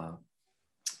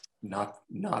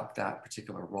not that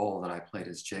particular role that I played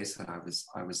as Jason. I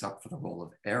was up for the role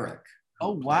of Eric.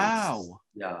 Oh, wow.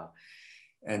 Yeah.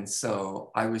 And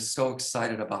so I was so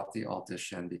excited about the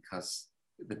audition because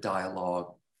the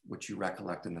dialogue, which you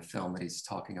recollect in the film, that he's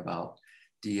talking about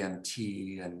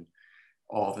DMT and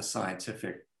all the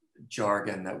scientific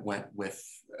jargon that went with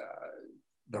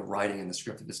the writing and the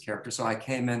script of this character. So I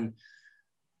came in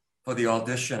for the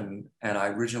audition, and I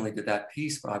originally did that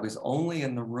piece, but I was only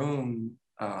in the room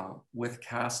with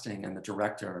casting and the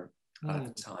director at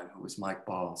the time, who was Mike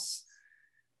Boss.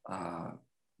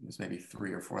 There was maybe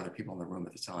 3 or 4 other people in the room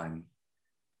at the time,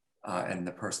 and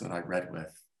the person that I read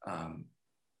with.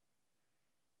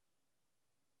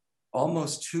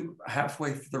 Almost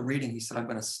halfway through the reading, he said, "I'm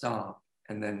going to stop."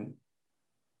 And then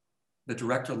the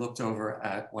director looked over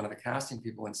at one of the casting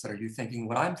people and said, "Are you thinking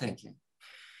what I'm thinking?"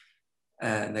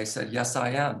 And they said, "Yes, I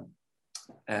am."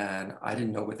 And I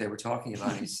didn't know what they were talking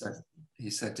about. He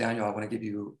said, "Daniel, I want to give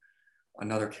you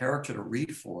another character to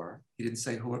read for." He didn't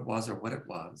say who it was or what it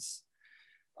was.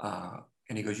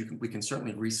 And he goes, "We can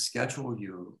certainly reschedule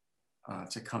you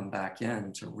to come back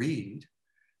in to read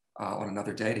on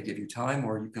another day to give you time,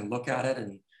 or you can look at it,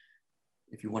 and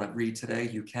if you want to read today,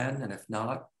 you can. And if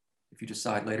not, if you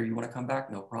decide later you want to come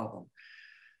back, no problem."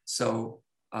 So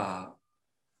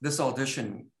this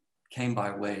audition came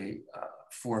by way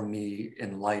for me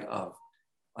in light of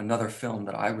another film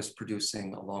that I was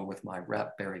producing along with my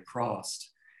rep, Barry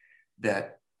Cross,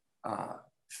 that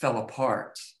fell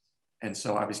apart. And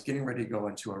so I was getting ready to go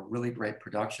into a really great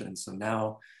production. And so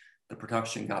now the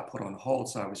production got put on hold.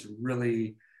 So I was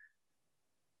really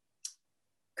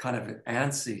kind of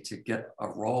antsy to get a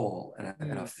role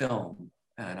in a film.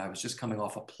 And I was just coming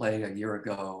off a play a year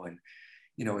ago. And,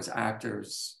 you know, as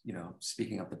actors, you know,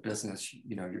 speaking of the business,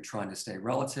 you know, you're trying to stay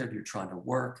relative, you're trying to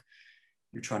work,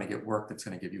 you're trying to get work that's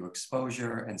going to give you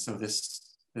exposure. And so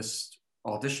this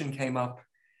audition came up,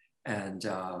 and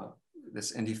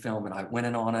this indie film, and I went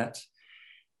in on it.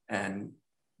 And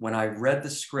when I read the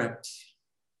script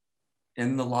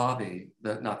in the lobby,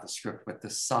 not the script, but the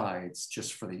sides,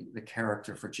 just for the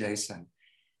character for Jason,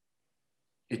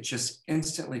 it just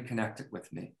instantly connected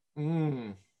with me.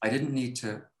 I didn't need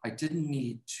to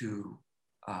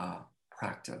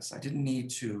practice.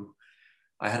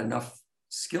 I had enough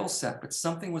skill set, but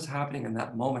something was happening in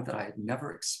that moment that I had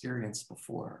never experienced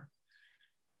before,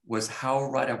 was how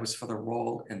right I was for the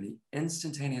role, and the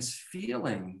instantaneous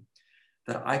feeling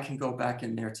that I can go back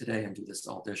in there today and do this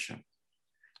audition.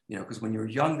 You know, because when you're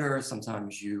younger,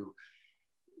 sometimes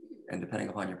and depending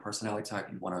upon your personality type,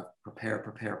 you want to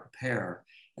prepare.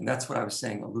 And that's what I was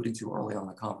saying, alluding to early on in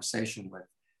the conversation, with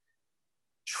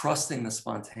trusting the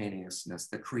spontaneousness,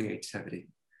 the creativity,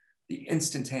 the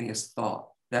instantaneous thought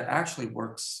that actually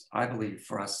works, I believe,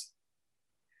 for us.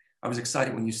 I was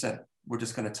excited when you said, we're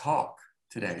just going to talk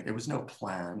today. There was no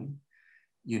plan,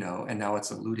 you know, and now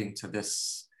it's alluding to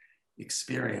this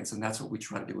experience. And that's what we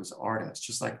try to do as artists,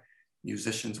 just like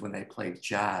musicians when they play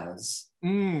jazz,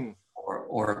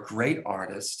 or a great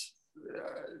artist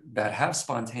that have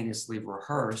spontaneously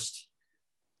rehearsed,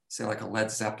 say like a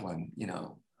Led Zeppelin, you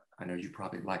know, I know you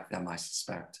probably like them, I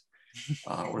suspect,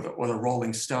 or the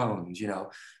Rolling Stones, you know,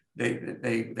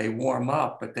 they warm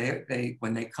up, but they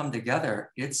when they come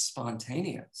together, it's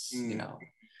spontaneous, you know,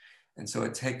 and so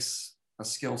it takes a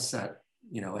skill set,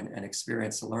 you know, and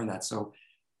experience to learn that. So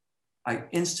I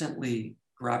instantly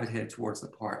gravitated towards the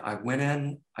part. I went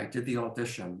in, I did the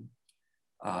audition.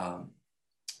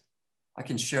 I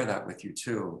can share that with you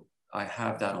too. I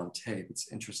have that on tape.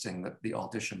 It's interesting, that the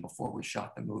audition before we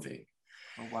shot the movie.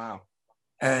 Oh, wow.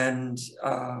 And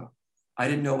I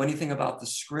didn't know anything about the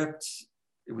script.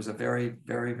 It was a very,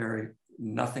 very, very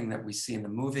nothing that we see in the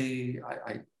movie.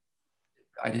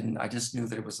 I just knew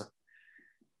that it was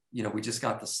we just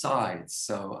got the sides.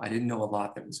 So I didn't know a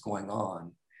lot that was going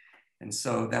on. And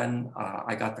so then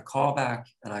I got the call back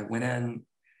and I went in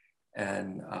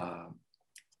and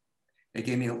they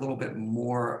gave me a little bit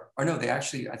more, or no, I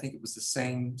think it was the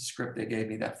same script they gave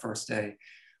me that first day.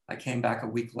 I came back a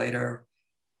week later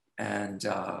and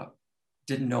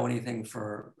didn't know anything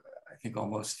for, I think,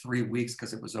 almost 3 weeks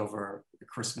because it was over the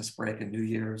Christmas break and New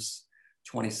Year's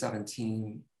 2017.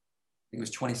 I think it was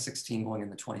 2016 going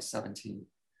into 2017.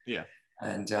 Yeah.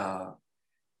 And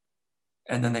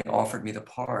then they offered me the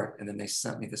part, and then they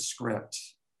sent me the script.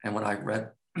 And when I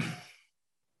read,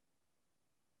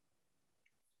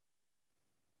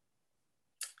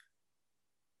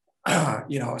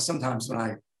 sometimes when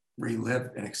I relive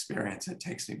an experience, it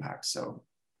takes me back. So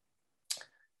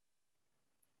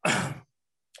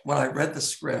when I read the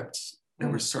script, there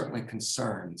were certainly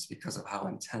concerns because of how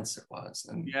intense it was.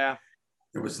 And yeah,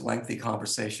 there was lengthy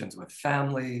conversations with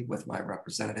family, with my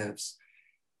representatives.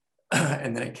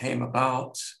 And then it came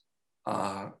about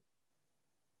to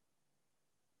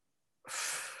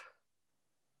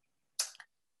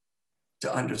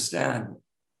understand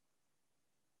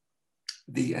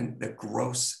the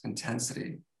gross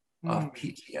intensity of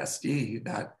PTSD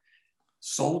that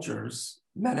soldiers,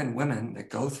 men and women, that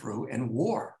go through in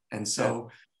war. And so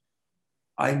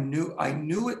I knew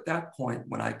at that point,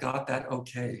 when I got that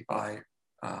okay by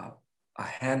a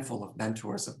handful of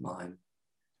mentors of mine,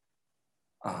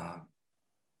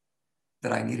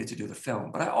 that I needed to do the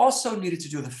film. But I also needed to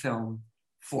do the film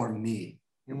for me.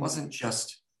 It wasn't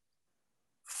just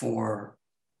for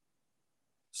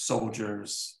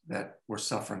soldiers that were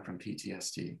suffering from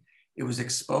PTSD. It was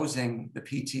exposing the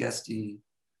PTSD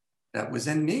that was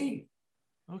in me.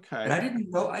 Okay. And I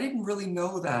didn't really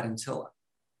know that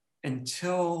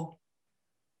until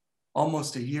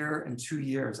almost a year and 2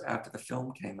 years after the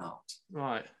film came out.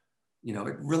 Right.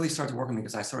 It really started working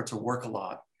because I started to work a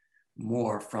lot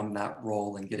more from that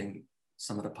role and getting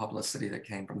some of the publicity that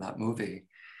came from that movie.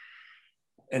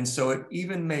 And so it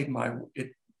even made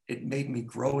it made me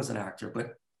grow as an actor.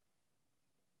 But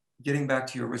getting back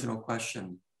to your original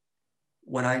question,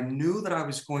 when I knew that I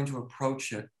was going to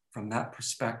approach it from that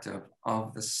perspective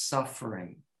of the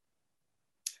suffering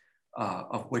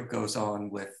of what goes on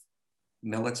with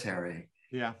military,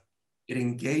 it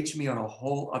engaged me on a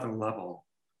whole other level.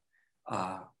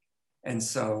 And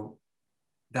so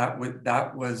that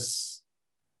was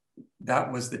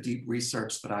the deep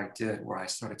research that I did, where I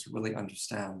started to really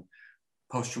understand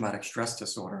post-traumatic stress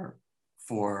disorder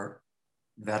for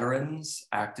veterans,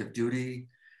 active duty.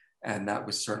 And that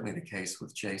was certainly the case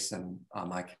with Jason,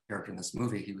 my character in this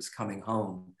movie. He was coming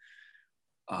home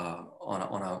on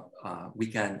a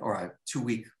weekend or a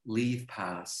 2-week leave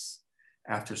pass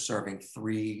after serving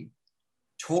 3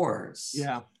 tours.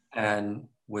 Yeah. And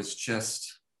was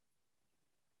just,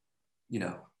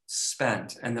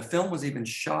 spent. And the film was even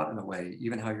shot in a way,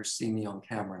 even how you're seeing me on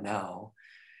camera now.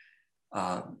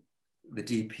 The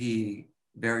DP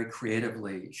very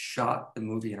creatively shot the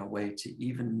movie in a way to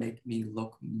even make me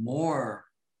look more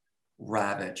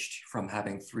ravaged from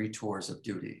having 3 tours of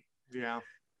duty. Yeah.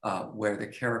 Where the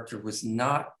character was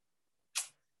not,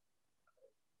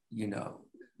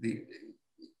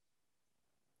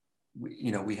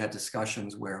 we had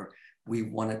discussions where we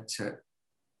wanted to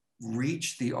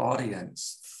reach the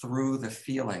audience through the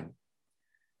feeling,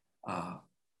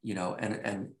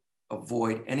 and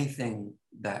avoid anything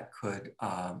that could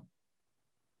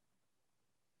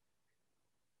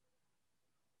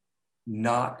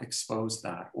not expose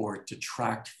that or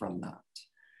detract from that.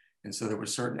 And so there were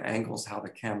certain angles how the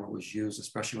camera was used,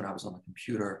 especially when I was on the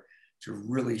computer, to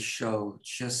really show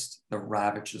just the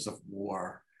ravages of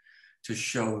war, to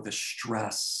show the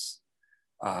stress.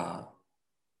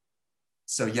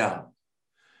 So yeah,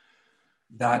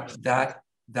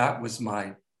 that was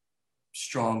my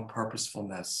strong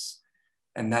purposefulness.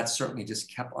 And that certainly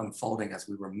just kept unfolding as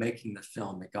we were making the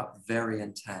film. It got very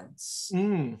intense.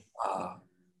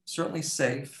 Certainly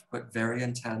safe, but very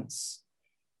intense.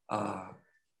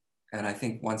 And I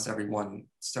think once everyone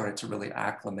started to really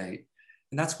acclimate,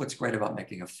 and that's what's great about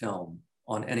making a film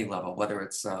on any level, whether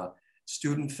it's a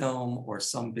student film or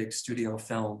some big studio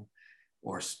film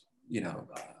or,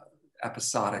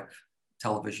 episodic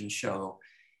television show,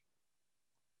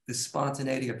 the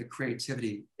spontaneity of the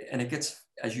creativity, and it gets,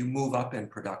 as you move up in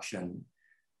production,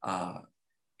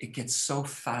 it gets so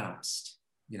fast.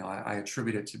 I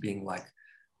attribute it to being like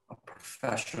a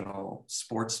professional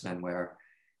sportsman where,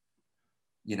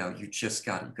 you just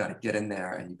got to get in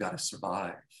there and you got to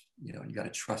survive. You got to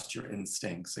trust your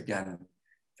instincts. Again,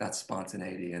 that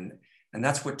spontaneity. And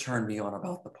that's what turned me on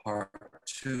about the part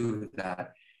too,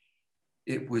 that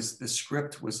the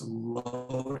script was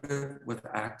loaded with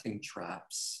acting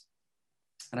traps.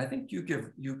 And I think you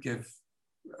give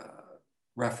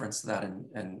reference to that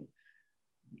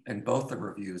in both the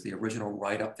reviews, the original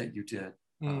write-up that you did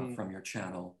from your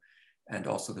channel, and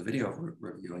also the video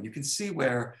review. And you can see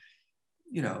where,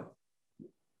 you know,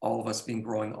 all of us being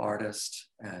growing artists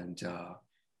and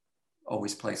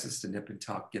always places to nip and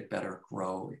tuck, get better,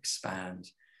 grow, expand.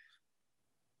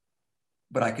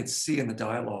 But I could see in the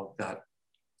dialogue that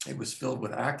it was filled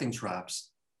with acting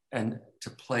traps, and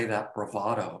to play that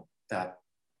bravado, that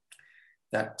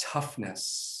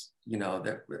toughness, you know,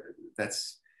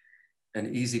 that's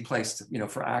an easy place to, you know,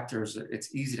 for actors,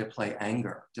 it's easy to play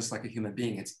anger, just like a human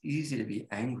being. It's easy to be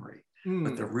angry,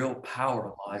 but the real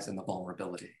power lies in the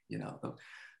vulnerability, you know,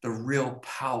 the real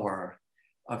power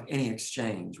of any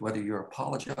exchange, whether you're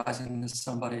apologizing to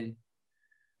somebody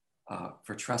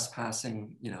for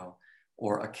trespassing, you know,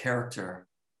 or a character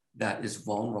that is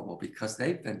vulnerable because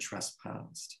they've been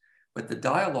trespassed. But the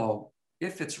dialogue,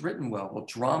 if it's written well, will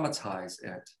dramatize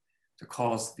it to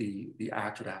cause the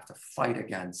actor to have to fight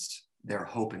against their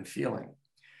hope and feeling.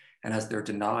 And as they're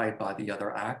denied by the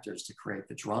other actors to create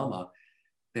the drama,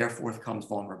 therefore comes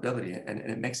vulnerability. And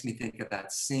it makes me think of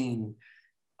that scene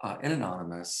in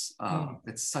Anonymous.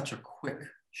 It's such a quick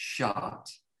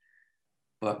shot.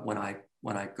 But when I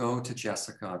go to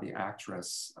Jessica, the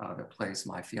actress that plays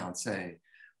my fiance,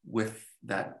 with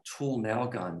that tool nail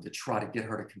gun to try to get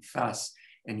her to confess,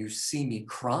 and you see me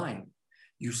crying,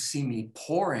 you see me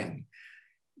pouring,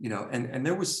 you know, and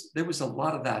there was a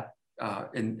lot of that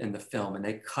in the film, and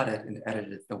they cut it and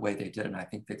edited it the way they did, and I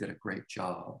think they did a great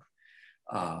job.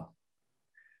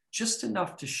 Just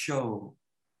enough to show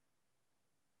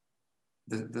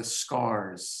the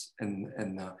scars and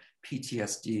the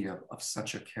PTSD of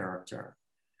such a character,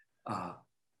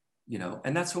 you know,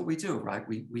 and that's what we do, right?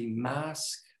 We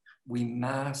mask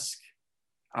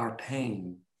our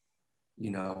pain,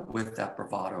 you know, with that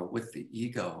bravado, with the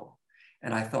ego.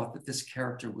 And I thought that this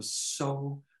character was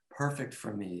so perfect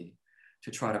for me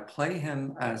to try to play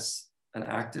him as an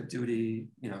active duty,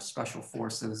 you know, special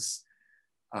forces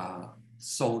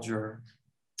soldier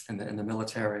in the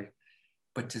military,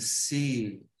 but to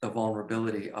see the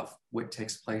vulnerability of what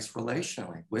takes place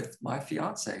relationally with my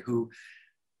fiance, who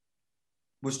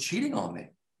was cheating on me.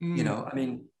 You know, I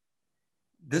mean,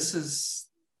 this is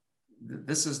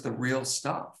the real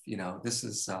stuff, you know. This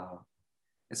is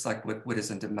it's like what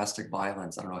is in domestic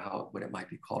violence. I don't know what it might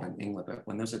be called in England, but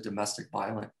when there's a domestic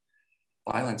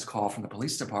violence call from the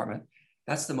police department,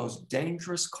 that's the most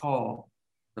dangerous call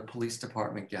the police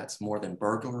department gets, more than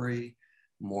burglary,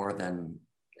 more than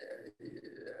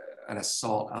an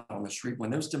assault out on the street.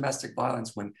 When there's domestic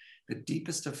violence, when the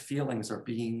deepest of feelings are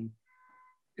being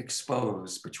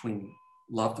exposed between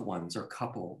loved ones or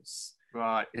couples,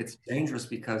 right, it's dangerous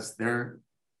because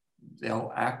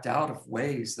they'll act out of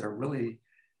ways that are really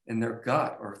in their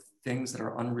gut, or things that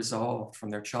are unresolved from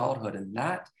their childhood. And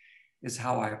that is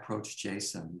how I approached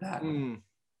Jason. That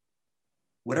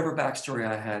whatever backstory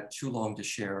I had too long to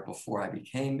share before I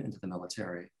became into the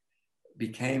military,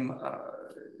 became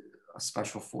a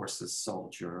special forces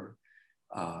soldier,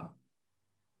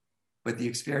 but the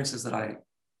experiences that I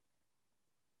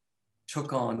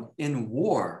took on in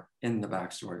war in the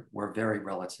backstory were very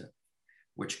relative,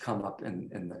 which come up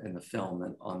in the film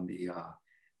and on the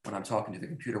when I'm talking to the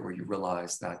computer, where you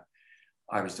realize that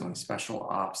I was doing special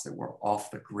ops that were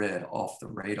off the grid, off the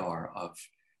radar of,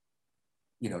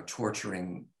 you know,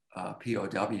 torturing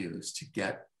POWs to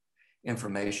get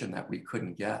information that we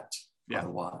couldn't get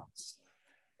otherwise.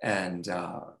 And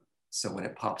so when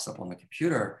it pops up on the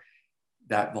computer,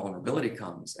 that vulnerability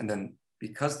comes. And then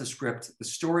because the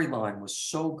storyline was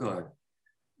so good,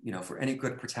 you know, for any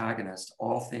good protagonist,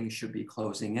 all things should be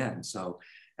closing in. So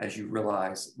as you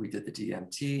realize, we did the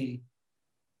DMT,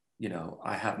 you know,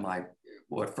 I have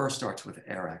well, it first starts with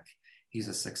Eric. He's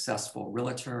a successful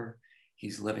realtor.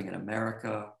 He's living in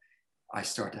America. I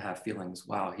start to have feelings,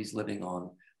 wow, he's living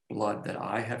on blood that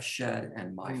I have shed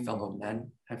and my fellow men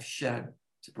have shed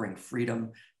to bring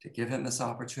freedom, to give him this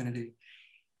opportunity.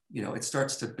 You know, it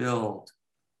starts to build,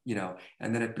 you know,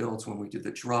 and then it builds when we do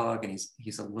the drug, and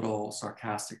he's a little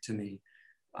sarcastic to me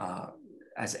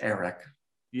as Eric.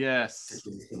 Yes.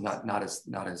 Not as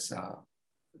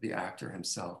the actor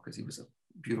himself, because he was a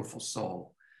beautiful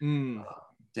soul,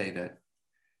 David.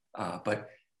 But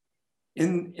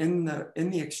in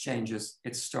the exchanges,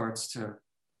 it starts to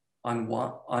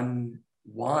unwind,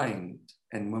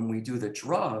 and when we do the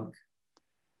drug,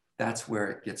 that's where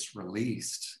it gets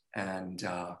released, and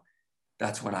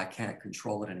that's when I can't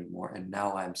control it anymore. And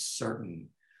now I'm certain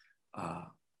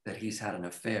that he's had an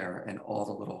affair, and all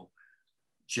the little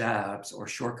jabs or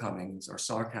shortcomings or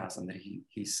sarcasm that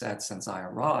he said since I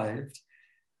arrived,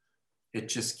 it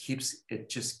just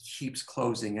keeps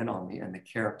closing in on me, and the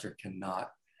character cannot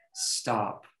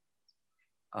stop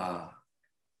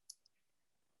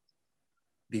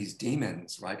these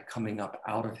demons, right, coming up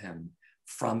out of him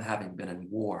from having been in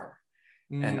war,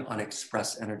 and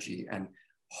unexpressed energy, and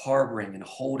harboring and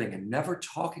holding and never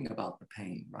talking about the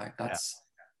pain, right? That's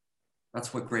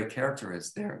what great character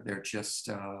is. They're just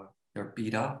they're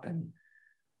beat up, and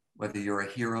whether you're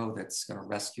a hero that's going to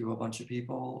rescue a bunch of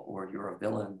people, or you're a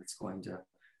villain that's going to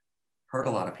hurt a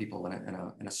lot of people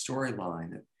in a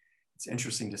storyline, it's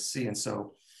interesting to see. And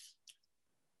so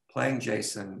playing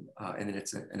Jason in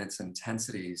its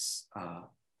intensities,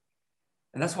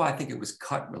 and that's why I think it was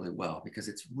cut really well, because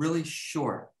it's really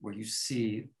short, where you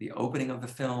see the opening of the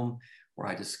film, where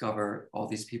I discover all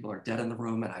these people are dead in the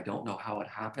room and I don't know how it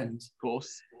happened. Of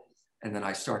course. And then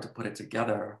I start to put it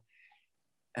together,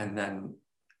 and then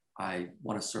I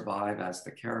want to survive as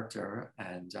the character,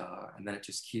 and then it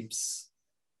just keeps,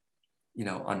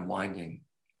 unwinding.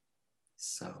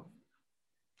 So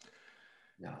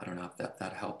yeah, I don't know if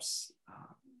that helps.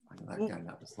 I know again,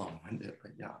 that was long-winded,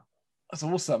 but yeah. That's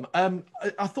awesome.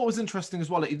 I thought it was interesting as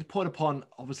well. You point upon,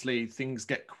 obviously, things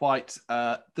get quite,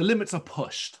 the limits are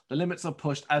pushed. The limits are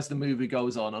pushed as the movie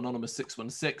goes on, Anonymous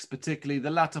 616, particularly the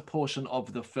latter portion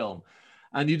of the film.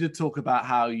 And you did talk about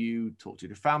how you talked to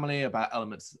your family about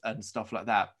elements and stuff like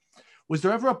that. Was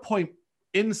there ever a point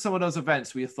in some of those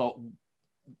events where you thought,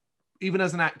 even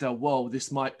as an actor, whoa,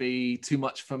 this might be too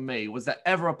much for me? Was there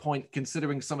ever a point,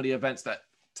 considering some of the events that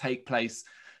take place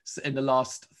in the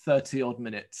last 30 odd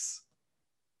minutes?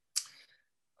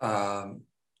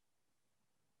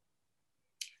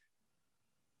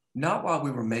 Not while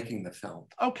we were making the film.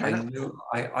 Okay. I knew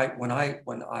when I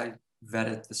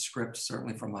vetted the script,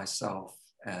 certainly for myself,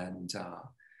 and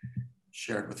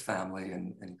shared with family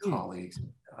and colleagues,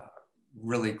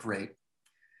 really great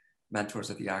mentors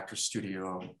at the Actors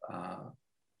Studio.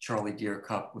 Charlie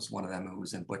Deercup was one of them, who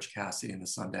was in Butch Cassidy and the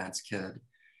Sundance Kid.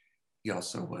 He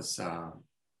also was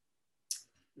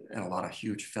in a lot of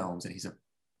huge films, and he's an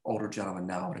older gentleman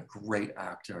now and a great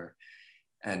actor.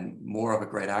 And more of a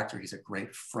great actor, he's a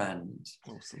great friend.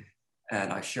 Awesome.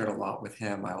 And I shared a lot with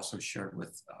him. I also shared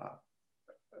with a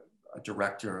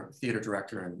theater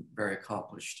director, and very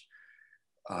accomplished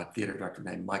theater director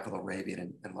named Michael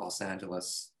Arabian in Los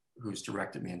Angeles, who's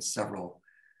directed me in several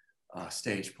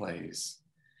stage plays,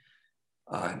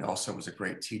 and also was a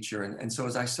great teacher. And so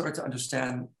as I started to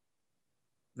understand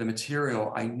the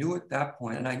material, I knew at that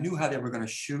point, and I knew how they were going to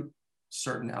shoot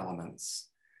certain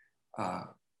elements, that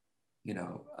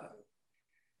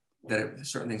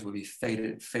certain things would be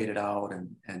faded out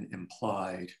and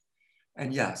implied.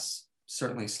 And yes,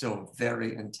 certainly still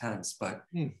very intense, but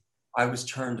I was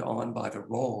turned on by the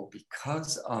role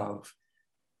because of,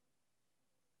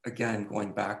 again,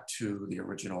 going back to the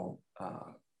original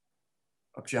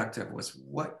objective, was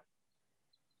what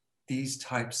these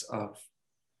types of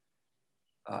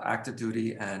active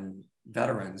duty and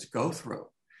veterans go through.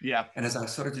 Yeah. And as I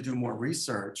started to do more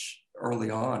research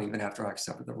early on, even after I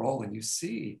accepted the role, and you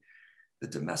see the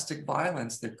domestic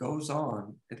violence that goes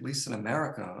on, at least in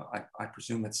America, I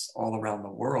presume it's all around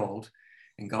the world,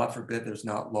 and God forbid there's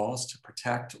not laws to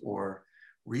protect or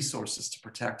resources to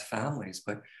protect families,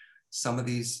 but some of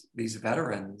these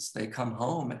veterans, they come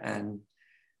home and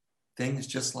things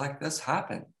just like this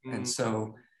happen. And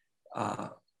so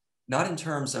not in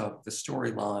terms of the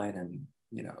storyline and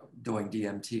doing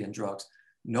DMT and drugs,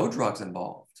 no drugs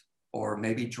involved, or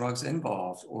maybe drugs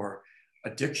involved, or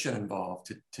addiction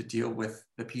involved to deal with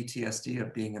the PTSD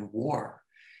of being in war.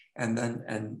 And then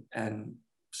and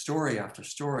story after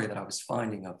story that I was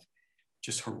finding of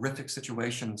just horrific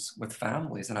situations with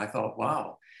families. And I thought,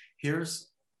 wow, here's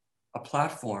a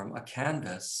platform, a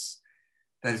canvas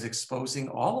that is exposing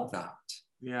all of that.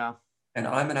 Yeah. And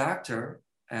I'm an actor,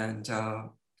 and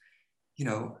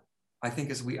I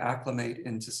think as we acclimate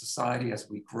into society, as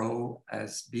we grow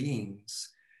as beings,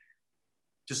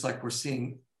 just like we're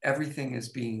seeing everything is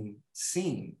being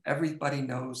seen, everybody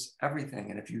knows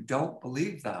everything. And if you don't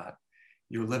believe that,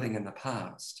 you're living in the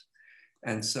past.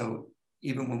 And so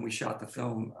even when we shot the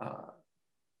film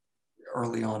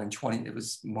early on it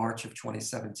was March of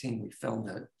 2017, we filmed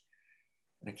it,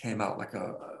 and it came out like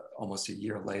almost a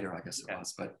year later, I guess it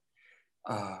was. But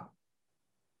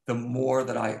the more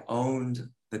that I owned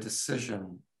the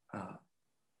decision,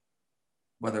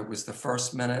 whether it was the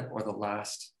first minute or the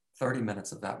last 30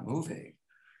 minutes of that movie,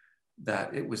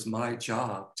 that it was my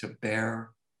job to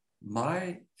bear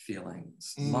my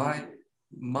feelings, my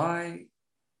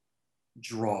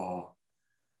draw,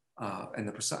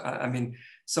 and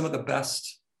some of the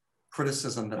best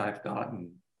criticism that I've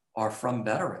gotten are from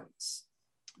veterans,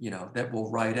 that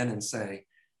will write in and say,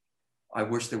 I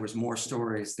wish there was more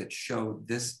stories that showed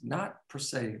this, not per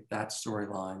se that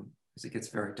storyline, because it gets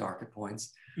very dark at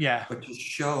points, Yeah. but to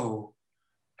show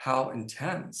how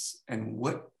intense and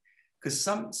because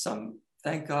some,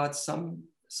 thank God, some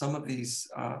of these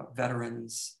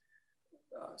veterans,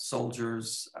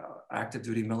 soldiers, active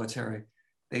duty military,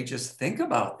 they just think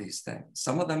about these things.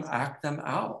 Some of them act them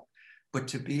out, but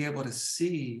to be able to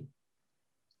see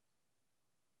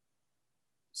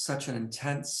such an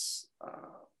intense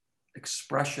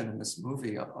expression in this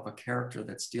movie of a character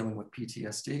that's dealing with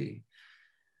PTSD,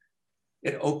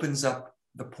 it opens up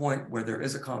the point where there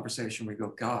is a conversation where we go,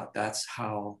 God, that's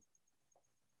how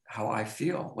I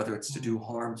feel, whether it's to do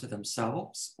harm to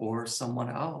themselves or someone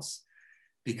else,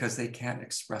 because they can't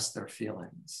express their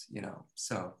feelings,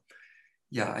 So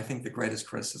yeah, I think the greatest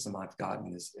criticism I've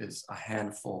gotten is a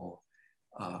handful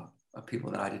of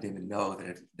people that I didn't even know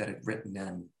that had written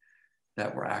in,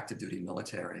 that were active duty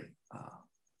military,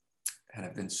 and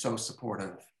have been so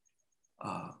supportive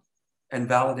and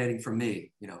validating for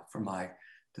me, for my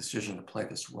decision to play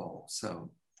this role. So,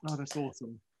 oh, that's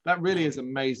awesome. That really is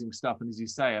amazing stuff. And as you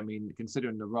say, I mean,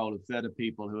 considering the role of they're the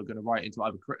people who are going to write into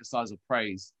either criticize or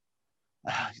praise,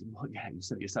 yeah, you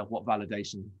said it yourself, what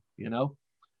validation,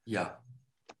 Yeah.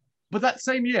 But that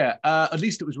same year, at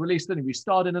least it was released then, we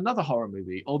starred in another horror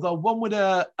movie, although one with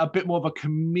a bit more of a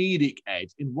comedic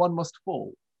edge in One Must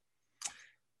Fall.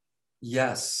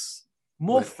 Yes.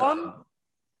 More fun?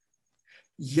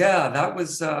 Yeah, that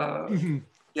was,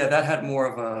 yeah, that had more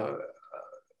of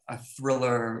a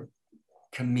thriller,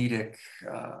 comedic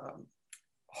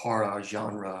horror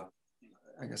genre.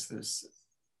 I guess there's,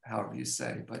 however you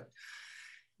say, but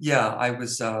yeah, I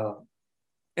was,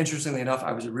 interestingly enough,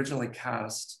 I was originally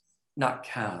not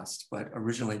cast, but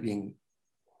originally being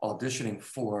auditioning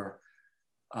for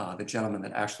the gentleman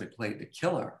that actually played the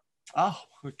killer. Oh,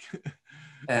 okay.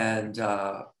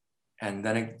 And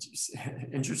then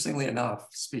interestingly enough,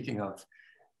 speaking of,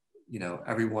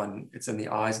 everyone, it's in the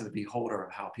eyes of the beholder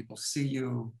of how people see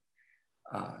you,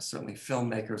 certainly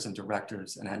filmmakers and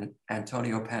directors, and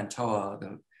Antonio Pantoa,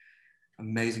 the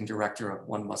amazing director of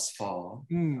One Must Fall,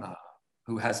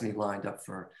 who has me lined up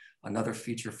for another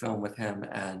feature film with him,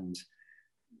 and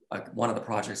one of the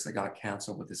projects that got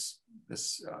canceled with this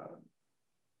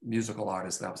musical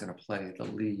artist that I was going to play the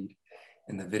lead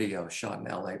in the video, shot in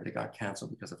LA, but it got canceled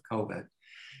because of COVID.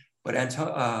 But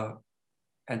Antonio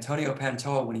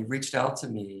Pantoa, when he reached out to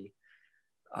me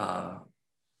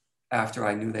after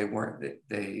I knew they were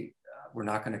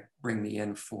not going to bring me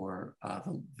in for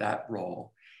that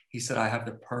role, he said, I have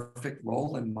the perfect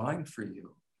role in mind for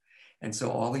you. And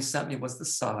so all he sent me was the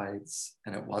sides,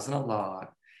 and it wasn't a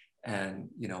lot. And,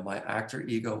 my actor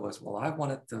ego was, well, I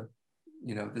wanted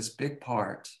this big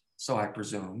part. So I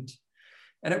presumed,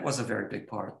 and it was a very big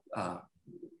part,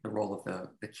 the role of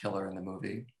the killer in the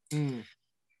movie.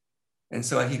 And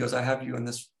so he goes, I have you in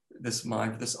this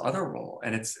mind for this other role.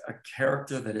 And it's a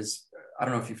character that is, I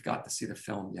don't know if you've got to see the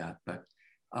film yet, but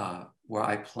where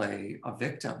I play a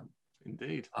victim.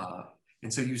 Indeed.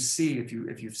 And so you see, if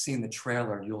you've seen the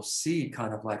trailer, you'll see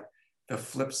kind of like the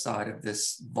flip side of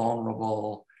this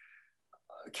vulnerable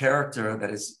character that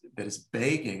is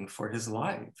begging for his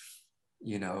life,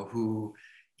 who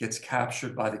gets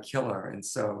captured by the killer. And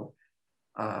so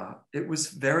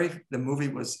the movie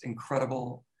was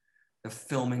incredible. The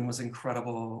filming was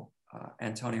incredible.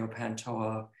 Antonio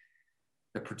Pantoa,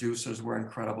 the producers were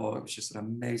incredible. It was just an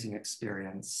amazing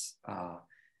experience.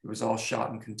 It was all shot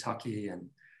in Kentucky, and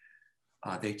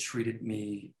they treated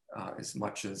me as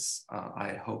much as I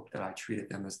had hoped that I treated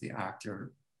them as the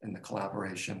actor in the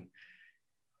collaboration.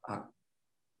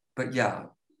 But yeah,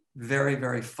 very,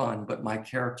 very fun. But my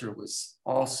character was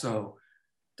also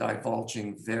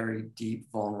divulging very deep,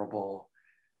 vulnerable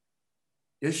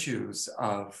issues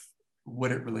of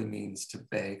what it really means to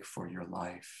beg for your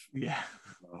life. Yeah.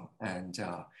 And,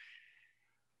 and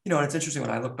it's interesting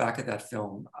when I look back at that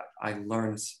film, I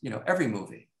learned, every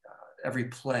movie, every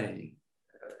play,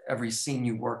 every scene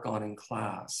you work on in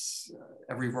class,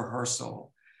 every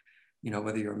rehearsal,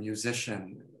 whether you're a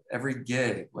musician, every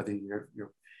gig, whether you're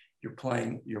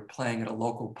playing at a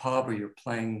local pub or you're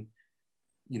playing,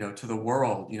 to the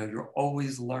world, you're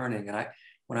always learning. And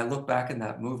when I look back in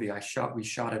that movie, we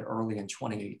shot it early in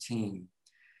 2018.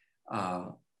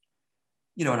 And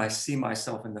I see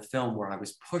myself in the film where I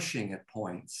was pushing at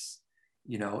points,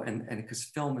 and because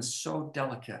film is so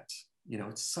delicate,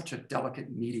 it's such a delicate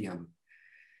medium.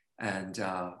 And,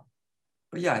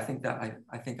 but yeah, I think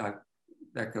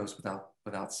that goes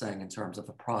without saying in terms of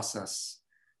the process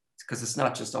because it's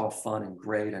not just all fun and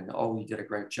great and, oh, you did a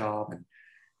great job. And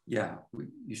yeah,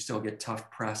 you still get tough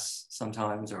press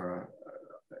sometimes, or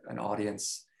an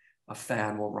audience, a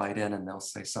fan will write in and they'll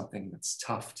say something that's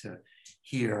tough to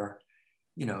hear,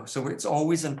 you know, so it's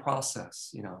always in process,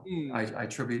 you know. I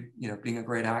attribute, you know, being a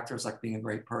great actor is like being a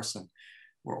great person.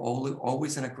 We're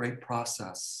always in a great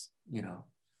process, you know,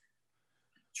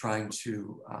 trying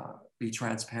to be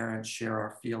transparent, share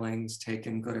our feelings, take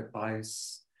in good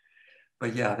advice.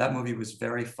 But yeah, that movie was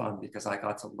very fun because I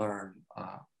got to learn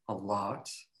a lot,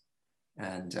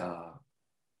 and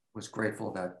was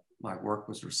grateful that my work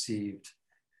was received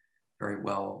very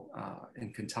well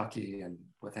in Kentucky and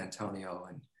with Antonio.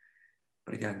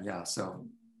 But again, yeah, so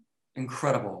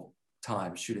incredible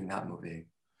time shooting that movie.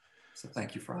 So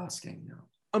thank you for asking. You know.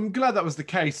 I'm glad that was the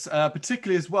case,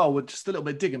 particularly as well with just a little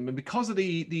bit of digging. And because of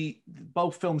the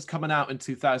both films coming out in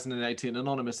 2018,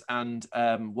 Anonymous and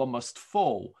One Must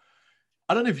Fall,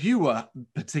 I don't know if you were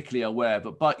particularly aware,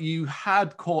 but you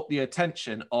had caught the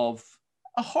attention of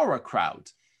a horror crowd,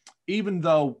 even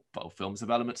though both films have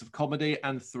elements of comedy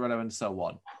and thriller and so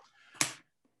on.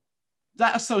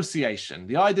 That association,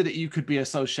 the idea that you could be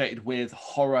associated with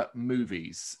horror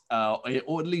movies, or at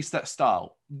least that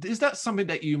style, is that something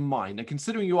that you mind? And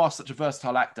considering you are such a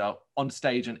versatile actor on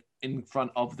stage and in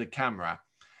front of the camera,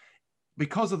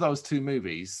 because of those two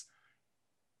movies,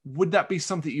 would that be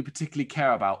something you particularly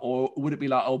care about? Or would it be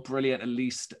like, oh, brilliant, at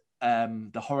least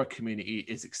the horror community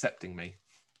is accepting me?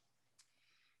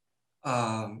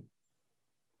 I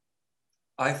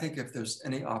think if there's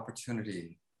any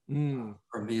opportunity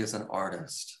for me as an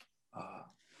artist,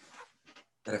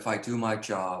 that if I do my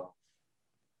job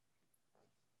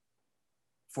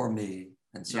for me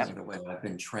and certainly the way I've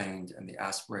been trained and the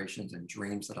aspirations and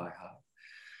dreams that I have,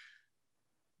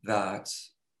 that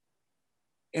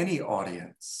any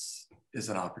audience is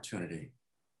an opportunity.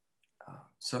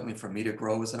 Certainly for me to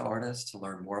grow as an artist, to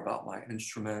learn more about my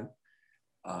instrument,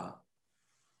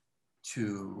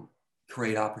 to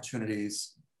create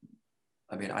opportunities.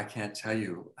 I mean, I can't tell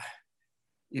you,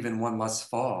 even One Must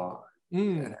Fall,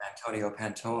 and Antonio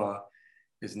Pantoja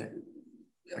is,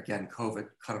 again, COVID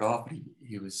cut it off, but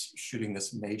he was shooting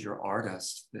this major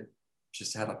artist that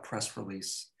just had a press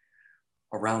release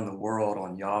around the world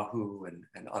on Yahoo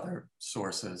and other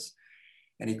sources.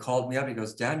 And he called me up, he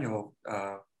goes, Daniel,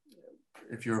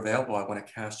 if you're available, I want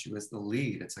to cast you as the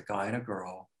lead. It's a guy and a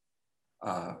girl.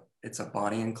 It's a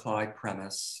Bonnie and Clyde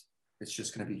premise. It's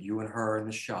just going to be you and her in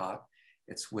the shot.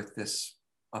 It's with this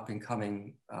up and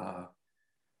coming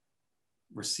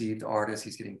received artist.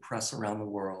 He's getting press around the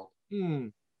world.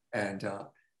 And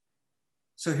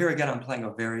so here again, I'm playing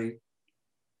a very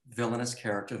villainous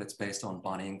character that's based on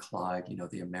Bonnie and Clyde, you know,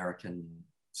 the American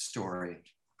story.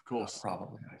 Of course.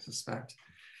 Probably, I suspect.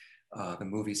 The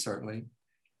movie, certainly.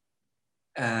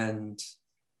 And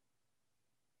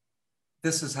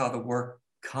this is how the work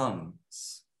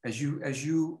comes. As you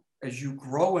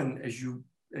grow and as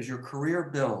your career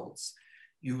builds,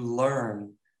 you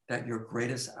learn that your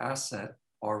greatest asset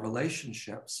are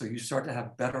relationships. So you start to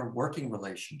have better working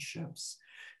relationships.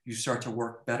 You start to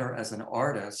work better as an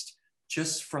artist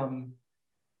just from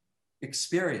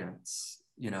experience,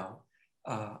 you know.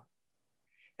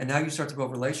 And now you start to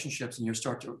build relationships, and you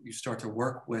start to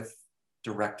work with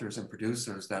directors and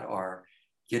producers that are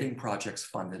getting projects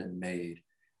funded and made.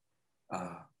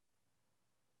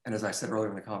 And as I said earlier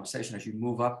in the conversation, as you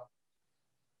move up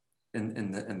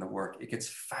in the work, it gets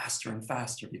faster and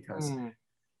faster because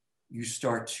you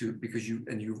start to,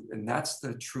 and that's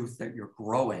the truth, that you're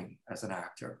growing as an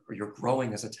actor, or you're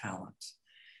growing as a talent.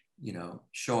 You know,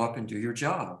 show up and do your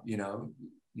job. You know,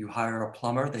 you hire a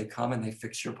plumber, they come and they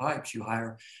fix your pipes. You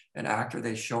hire an actor,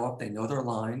 they show up, they know their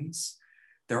lines,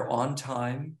 they're on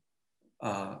time,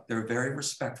 they're very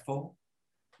respectful,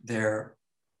 they're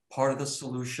part of the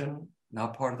solution,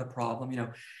 not part of the problem, you know.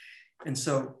 And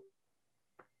so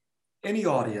any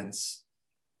audience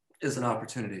is an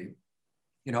opportunity.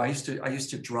 You know, I used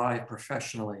to drive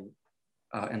professionally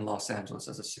in Los Angeles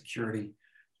as a security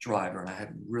driver, and I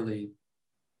had really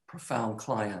profound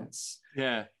clients.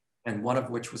 Yeah. And one of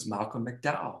which was Malcolm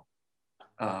McDowell,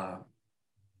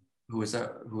 who is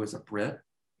a Brit,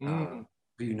 who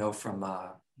you know from,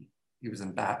 he was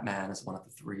in Batman as one of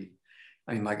the three.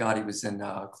 I mean, my God, he was in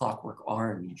Clockwork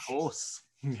Orange. Of course.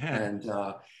 Yeah. And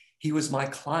he was my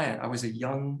client. I was a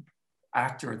young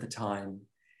actor at the time,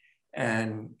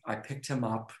 and I picked him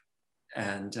up,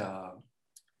 and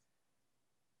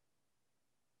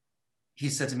he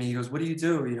said to me, he goes, "What do? You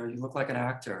know, you look like an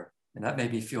actor." And that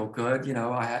made me feel good. You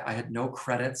know, I had no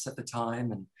credits at the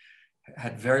time and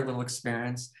had very little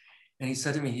experience. And he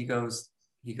said to me, he goes,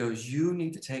 you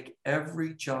need to take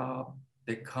every job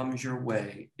that comes your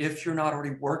way, if you're not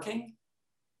already working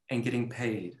and getting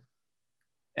paid,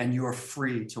 and you are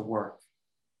free to work,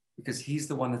 because he's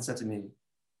the one that said to me,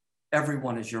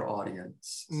 everyone is your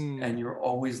audience, and you're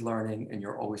always learning and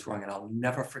you're always growing, and I'll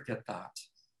never forget that.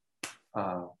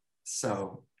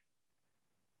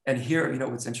 And here, you know,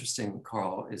 what's interesting,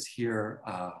 Carl, is here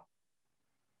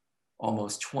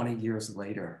almost 20 years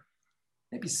later,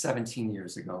 maybe 17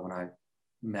 years ago when I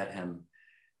met him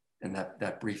in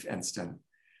that brief instant,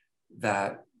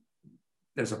 that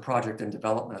there's a project in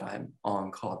development I'm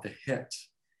on called The Hit.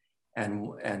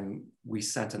 And we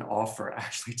sent an offer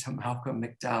actually to Malcolm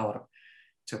McDowell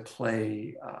to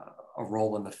play a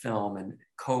role in the film, and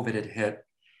COVID had hit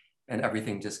and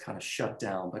everything just kind of shut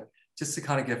down. But just to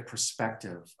kind of give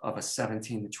perspective of a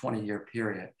 17 to 20 year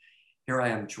period, here I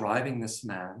am driving this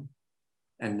man,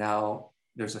 and now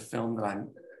there's a film that I'm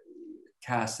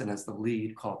cast in as the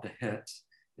lead called The Hit.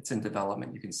 It's in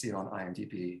development. You can see it on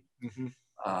IMDb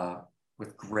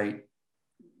with great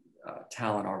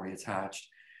talent already attached.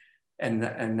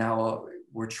 And now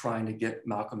we're trying to get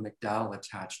Malcolm McDowell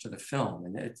attached to the film.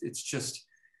 And it's just,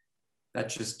 that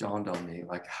just dawned on me,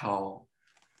 like how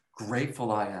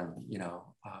grateful I am, you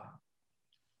know,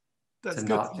 to have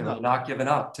not given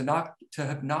up, to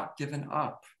have not given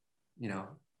up, you know,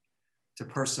 to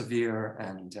persevere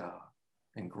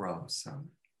and grow. So,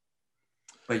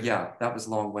 but yeah, that was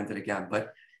long-winded again.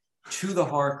 But to the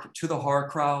horror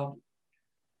crowd,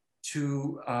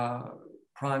 to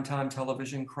primetime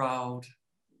television crowd,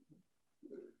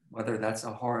 whether that's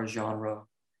a horror genre,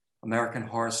 American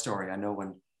Horror Story. I know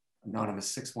when Anonymous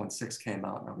 616 came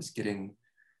out and I was getting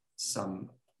some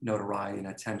notoriety and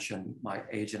attention, my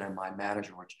agent and my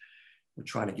manager were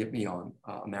trying to get me on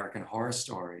American Horror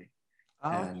Story.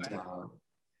 And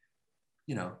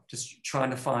you know, just trying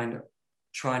to find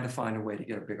a way to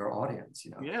get a bigger audience,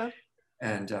 you know. Yeah.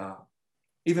 And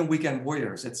even Weekend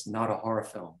Warriors, it's not a horror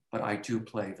film, but I do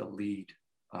play the lead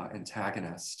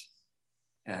antagonist.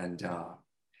 And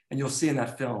you'll see in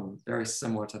that film, very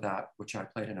similar to that, which I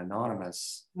played in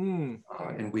Anonymous,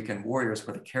 in Weekend Warriors,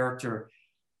 where the character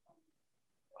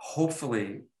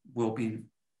hopefully will be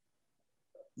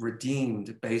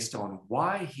redeemed based on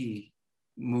why he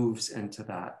moves into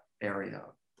that area,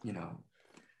 you know.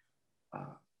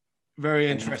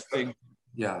 Very interesting.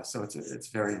 Yeah, so it's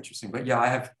very interesting. But yeah, I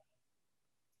have,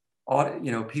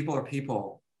 you know, people are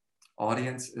people,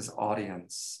 audience is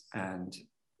audience. And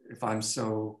if I'm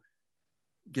so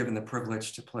given the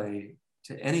privilege to play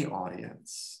to any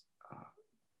audience,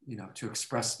 you know, to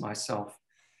express myself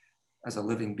as a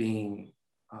living being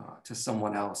to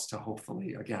someone else, to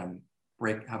hopefully, again,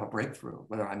 have a breakthrough,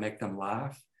 whether I make them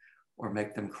laugh or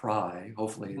make them cry.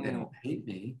 Hopefully they don't hate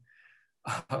me,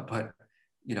 but,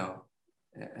 you know,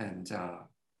 and,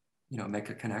 you know, make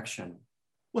a connection.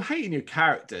 Well, hating your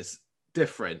character's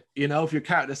different. You know, if your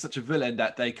character's such a villain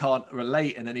that they can't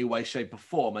relate in any way, shape, or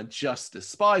form and just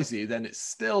despise you, then it's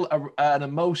still an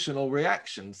emotional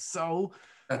reaction. So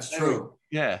that's true.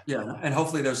 Yeah. Yeah. And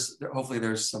hopefully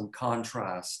there's some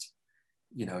contrast,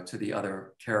 you know, to the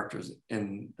other characters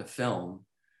in the film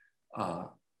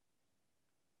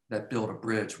that build a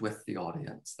bridge with the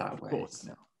audience that way. Of course.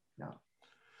 You know? Yeah.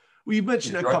 Well, you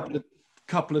mentioned a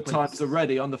couple of times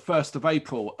already. On the 1st of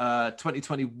April,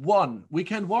 2021,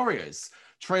 Weekend Warriors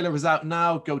trailer is out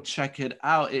now. Go check it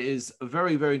out. It is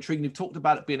very, very intriguing. You've talked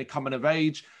about it being a coming of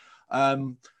age.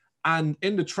 And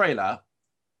in the trailer,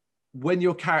 when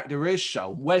your character is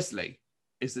shown, Wesley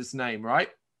is his name, right?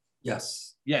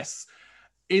 Yes. Yes.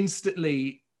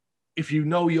 Instantly, if you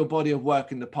know your body of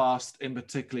work in the past, in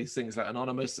particularly things like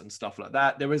Anonymous and stuff like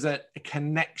that, there is a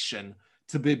connection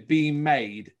to be being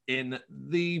made in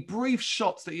the brief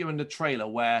shots that you're in the trailer,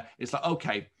 where it's like,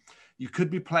 okay, you could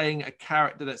be playing a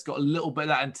character that's got a little bit of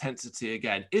that intensity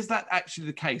again. Is that actually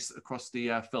the case across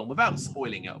the film, without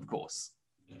spoiling it, of course?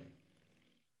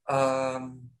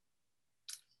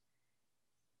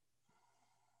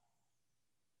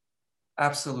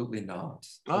 Absolutely not.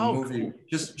 The movie, cool.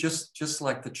 just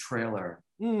like the trailer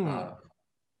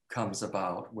comes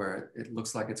about, where it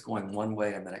looks like it's going one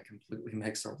way and then it completely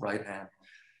makes a right-hand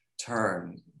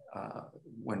turn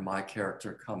when my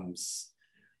character comes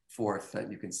forth,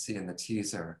 that you can see in the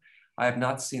teaser. I have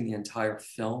not seen the entire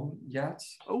film yet.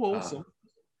 Oh, awesome.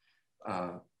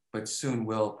 But soon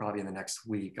will, probably in the next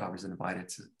week. I was invited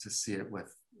to see it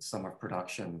with Summer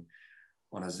Production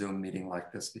on a Zoom meeting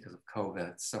like this because of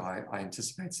COVID. So I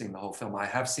anticipate seeing the whole film. I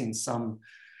have seen some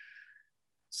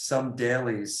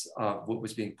dailies of what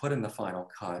was being put in the final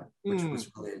cut, which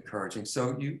was really encouraging.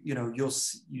 So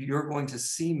you're going to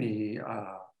see me,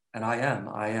 and I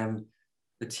am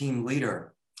the team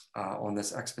leader on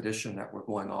this expedition that we're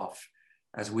going off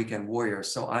as weekend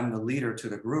warriors. So I'm the leader to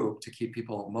the group to keep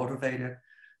people motivated,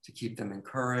 to keep them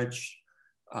encouraged,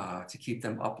 to keep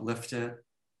them uplifted,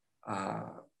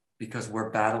 because we're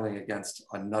battling against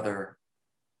another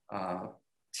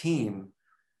team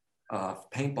of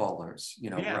paintballers. You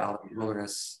know, Yeah. we're out in the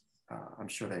wilderness. I'm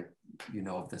sure you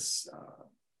know of this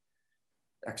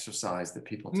exercise that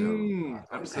people do.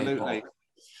 Absolutely. Paintball.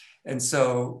 And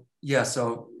so, yeah,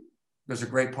 so there's a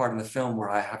great part in the film where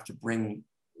I have to bring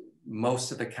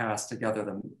most of the cast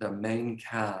together, the main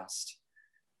cast,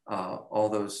 all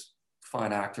those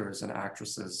fine actors and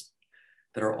actresses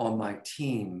that are on my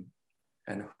team.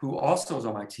 And who also is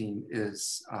on my team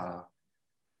is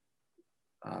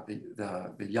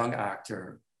the young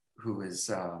actor who is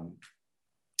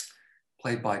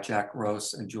played by Jack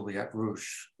Gross and Juliette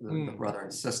Rouche, the brother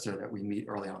and sister that we meet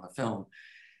early on in the film.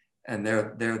 And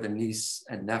they're the niece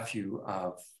and nephew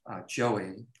of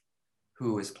Joey,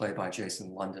 who is played by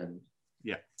Jason London.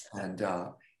 Yeah. And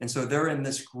so they're in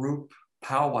this group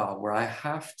powwow where I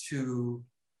have to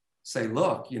say,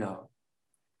 look, you know,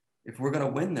 if we're going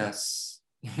to win this,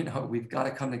 you know, we've got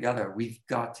to come together. We've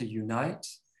got to unite.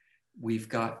 We've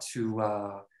got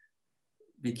to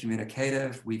be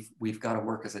communicative. We've got to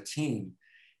work as a team.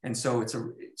 And so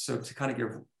so to kind of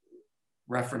give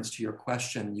reference to your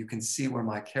question, you can see where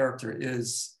my character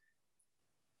is.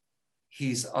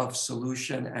 He's of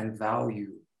solution and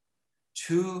value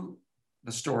to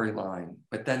the storyline,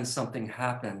 but then something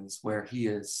happens where he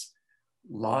is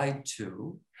lied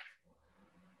to,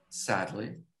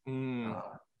 sadly.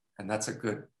 And that's a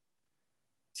good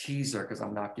teaser because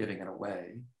I'm not giving it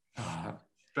away.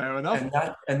 Fair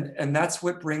enough. And that's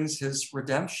what brings his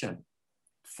redemption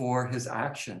for his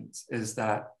actions, is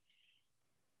that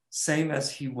same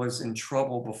as he was in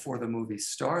trouble before the movie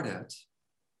started,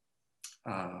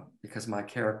 because my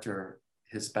character,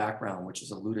 his background, which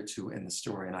is alluded to in the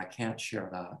story, and I can't share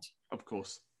that, of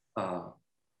course,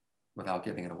 without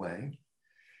giving it away.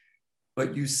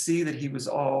 But you see that he was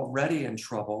already in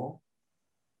trouble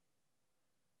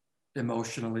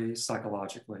emotionally,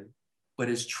 psychologically, but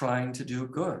is trying to do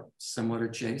good, similar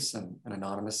to Jason, an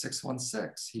anonymous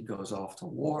 616. He goes off to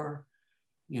war,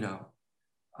 you know,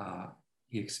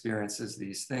 he experiences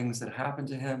these things that happen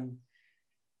to him.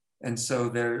 And so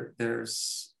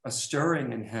there's a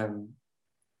stirring in him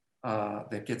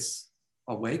that gets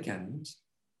awakened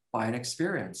by an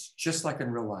experience, just like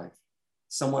in real life.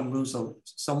 Someone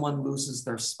loses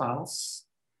their spouse,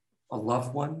 a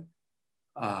loved one.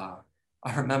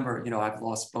 I remember, you know, I've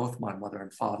lost both my mother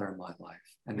and father in my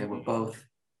life, and they were both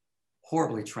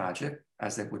horribly tragic,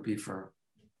 as they would be for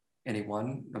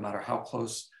anyone, no matter how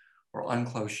close or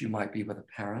unclose you might be with a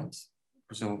parent,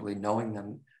 presumably knowing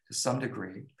them to some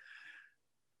degree.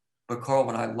 But Carl,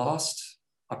 when I lost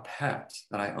a pet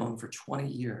that I owned for 20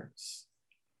 years,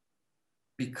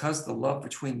 because the love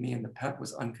between me and the pet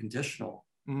was unconditional,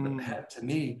 the pet to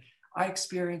me, I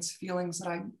experienced feelings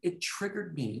that it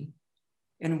triggered me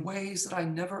in ways that I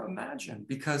never imagined,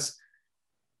 because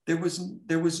there was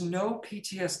no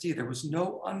PTSD, there was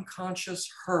no unconscious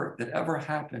hurt that ever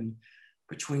happened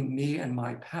between me and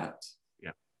my pet.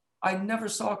 Yeah. I never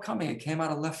saw it coming. It came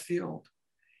out of left field.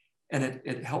 And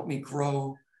it helped me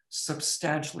grow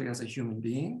substantially as a human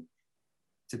being,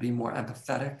 to be more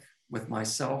empathetic with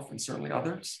myself and certainly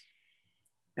others.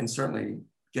 And certainly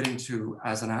getting to,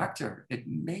 as an actor, it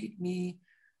made me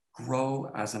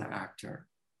grow as an actor,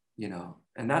 you know.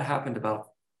 And that happened about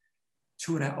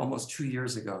almost 2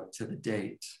 years ago to the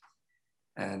date.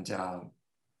 And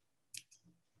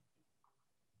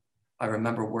I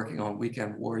remember working on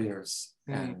Weekend Warriors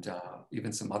and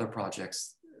even some other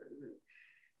projects,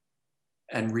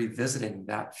 and revisiting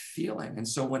that feeling. And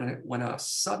so when a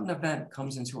sudden event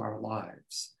comes into our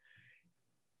lives,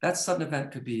 that sudden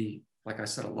event could be, like I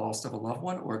said, a loss of a loved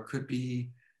one, or it could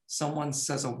be someone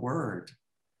says a word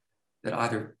that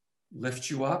either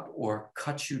lifts you up or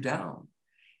cuts you down.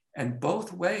 And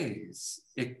both ways,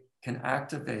 it can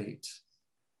activate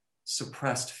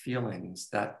suppressed feelings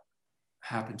that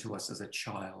happened to us as a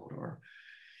child.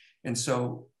 And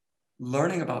so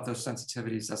learning about those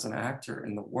sensitivities as an actor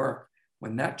in the work,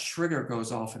 when that trigger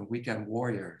goes off in Weekend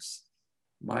Warriors,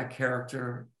 my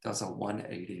character does a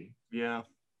 180. Yeah.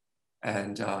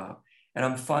 And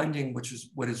I'm finding,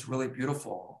 what is really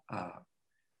beautiful,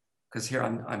 because here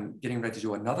I'm getting ready to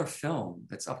do another film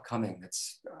that's upcoming,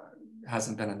 that's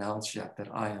hasn't been announced yet, that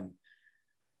I am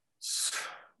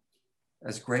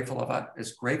as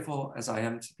grateful as I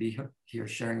am to be here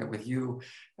sharing it with you,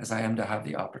 as I am to have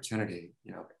the opportunity.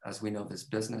 You know, as we know, this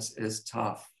business is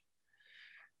tough.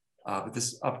 But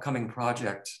this upcoming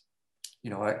project, you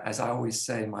know, as I always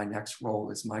say, my next role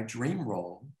is my dream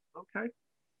role. Okay.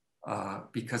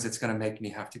 because it's going to make me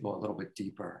have to go a little bit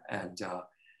deeper. And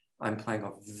I'm playing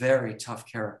a very tough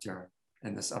character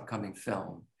in this upcoming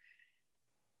film.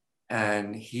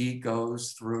 And he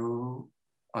goes through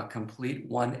a complete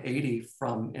 180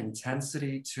 from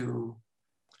intensity to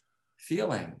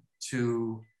feeling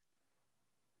to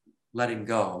letting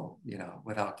go, you know,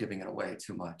 without giving it away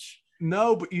too much.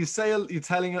 No, but you're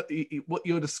telling what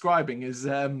you're describing is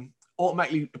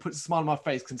automatically puts a smile on my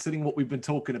face, considering what we've been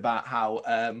talking about, how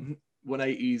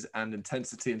 180s and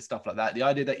intensity and stuff like that. The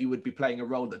idea that you would be playing a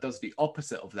role that does the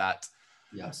opposite of that,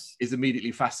 yes, is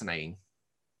immediately fascinating.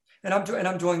 And I'm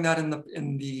doing that in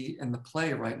the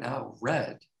play right now,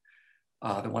 Red,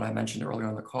 the one I mentioned earlier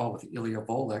on the call with Ilya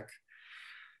Volek.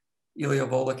 Ilya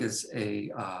Volek is a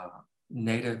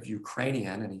native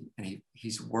Ukrainian, and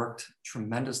he's worked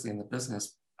tremendously in the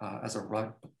business as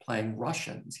playing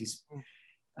Russians. He's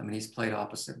played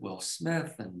opposite Will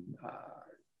Smith, and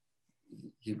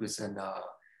he was in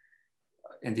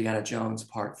Indiana Jones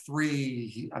Part 3.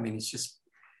 He's just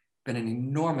been in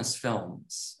enormous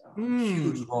films,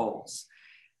 huge roles,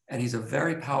 and he's a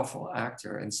very powerful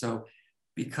actor. And so,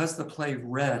 because the play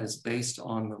Red is based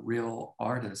on the real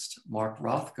artist Mark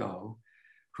Rothko,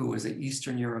 who is an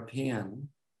Eastern European,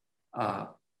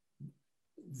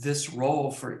 this role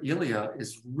for Ilya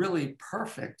is really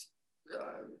perfect,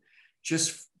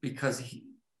 just because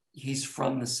he's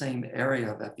from the same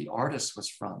area that the artist was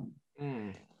from.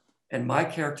 And my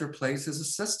character plays his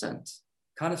assistant,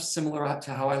 kind of similar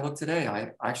to how I look today.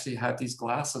 I actually have these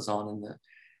glasses on in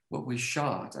what we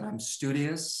shot, and I'm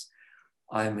studious.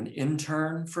 I'm an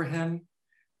intern for him.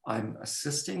 I'm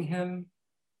assisting him.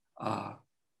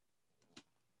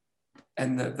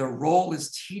 And the role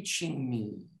is teaching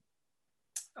me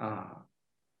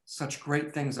such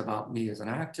great things about me as an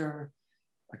actor,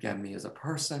 again, me as a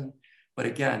person. But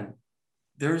again,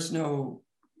 there's no,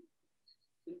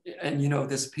 and you know,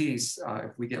 this piece,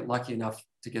 if we get lucky enough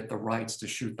to get the rights to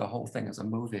shoot the whole thing as a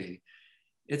movie,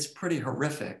 it's pretty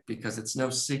horrific because it's no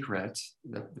secret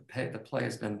that the play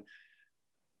has been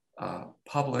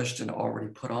published and already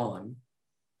put on,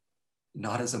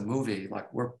 not as a movie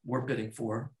like we're bidding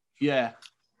for. Yeah.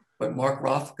 But Mark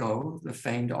Rothko, the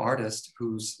famed artist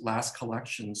whose last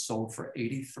collection sold for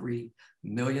 $83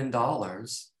 million,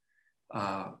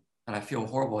 and I feel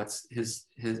horrible.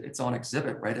 It's on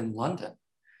exhibit right in London.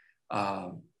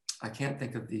 I can't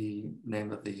think of the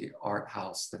name of the art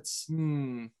house that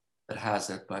has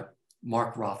it, but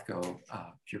Mark Rothko,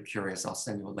 if you're curious, I'll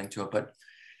send you a link to it. But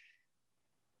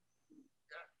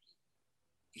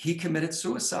he committed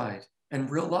suicide in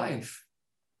real life,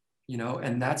 you know,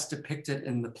 and that's depicted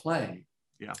in the play.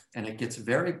 Yeah. And it gets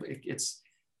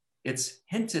it's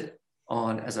hinted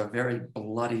on as a very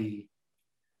bloody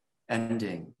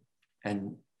ending.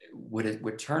 And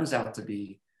what turns out to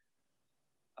be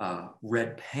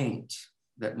red paint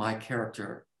that my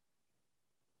character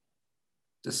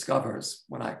discovers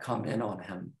when I come in on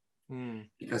him,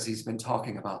 because he's been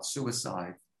talking about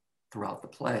suicide throughout the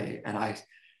play. And I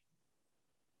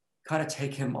kind of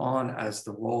take him on as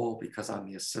the role because I'm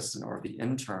the assistant or the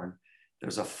intern.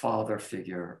 There's a father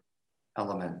figure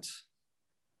element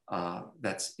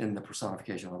that's in the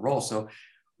personification of the role. So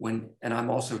and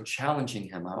I'm also challenging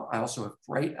him. I also have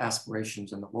great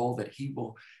aspirations in the role that he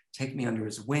will take me under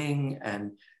his wing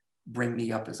and bring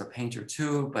me up as a painter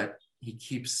too, but he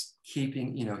keeps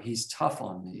keeping, you know, he's tough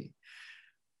on me.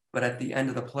 But at the end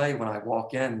of the play, when I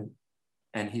walk in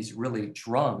and he's really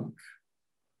drunk,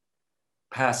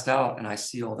 passed out, and I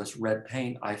see all this red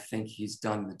paint, I think he's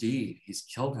done the deed. He's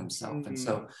killed himself. And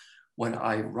so when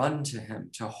I run to him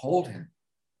to hold him,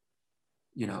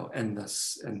 you know, and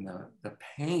the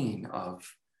pain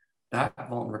of that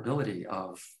vulnerability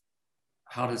of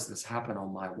how does this happen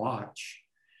on my watch,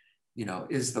 you know,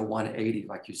 is the 180,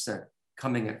 like you said,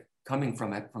 coming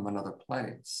from it from another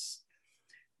place,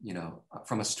 you know,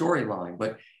 from a storyline.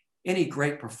 But any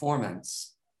great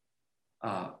performance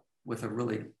with a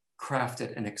really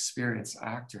crafted and experienced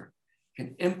actor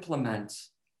can implement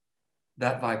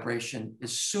that vibration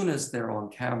as soon as they're on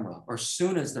camera or as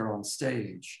soon as they're on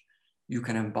stage. You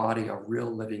can embody a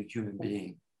real living human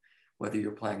being, whether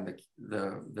you're playing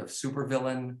the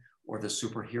supervillain or the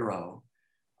superhero,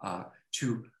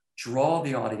 to draw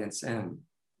the audience in.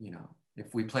 You know,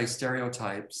 if we play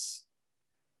stereotypes,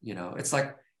 you know,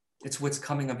 it's what's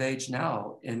coming of age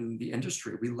now in the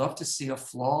industry. We love to see a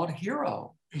flawed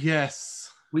hero. Yes.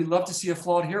 We love to see a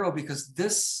flawed hero because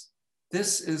this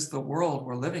is the world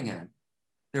we're living in.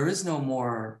 There is no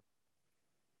more,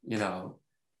 you know,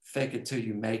 fake it till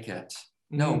you make it.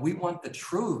 No, we want the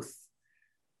truth.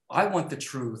 I want the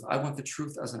truth. I want the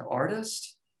truth as an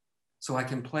artist, so I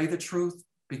can play the truth,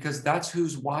 because that's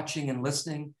who's watching and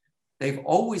listening. They've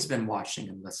always been watching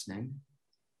and listening.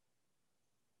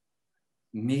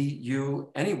 Me, you,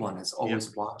 anyone is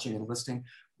always watching and listening.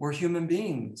 We're human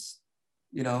beings,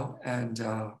 you know, and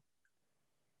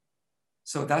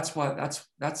so that's why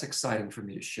that's exciting for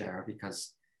me to share,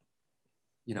 because,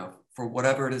 you know, for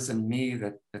whatever it is in me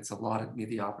that's allotted me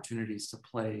the opportunities to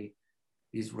play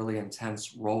these really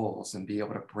intense roles and be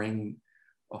able to bring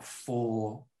a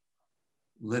full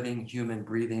living human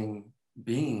breathing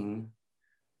being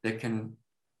that can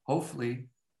hopefully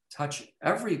touch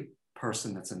every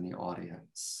person that's in the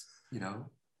audience, you know,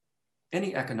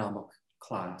 any economic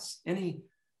class, any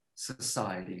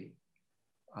society.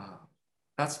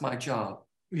 That's my job.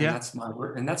 Yeah.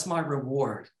 And that's my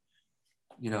reward.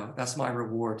 You know, that's my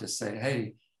reward, to say,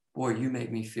 hey, boy, you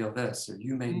made me feel this, or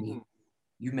you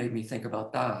made me think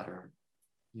about that, or,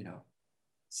 you know,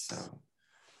 so.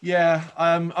 Yeah,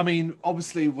 I mean,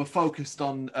 obviously we're focused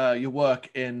on your work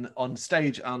on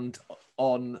stage and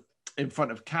on in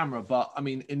front of camera, but I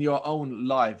mean, in your own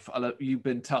life, you've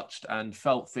been touched and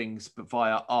felt things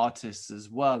via artists as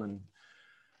well, and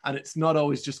it's not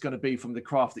always just going to be from the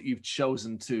craft that you've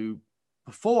chosen to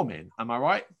perform in. Am I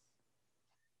right?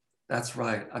 That's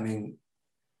right. I mean,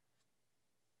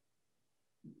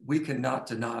 we cannot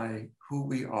deny who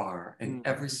we are in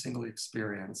every single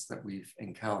experience that we've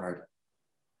encountered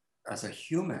as a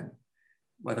human,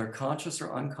 whether conscious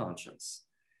or unconscious.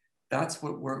 That's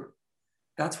what we're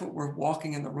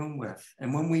walking in the room with.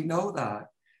 And when we know that,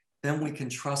 then we can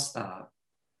trust that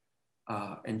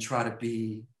and try to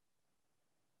be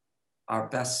our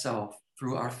best self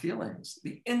through our feelings,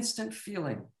 the instant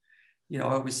feeling. You know,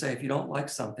 I always say, if you don't like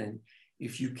something,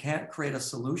 if you can't create a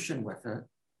solution with it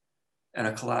and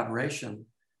a collaboration,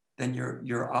 then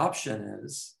your option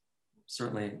is,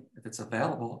 certainly if it's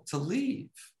available, to leave.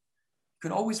 You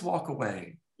can always walk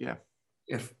away. Yeah.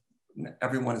 If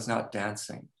everyone is not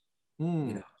dancing, you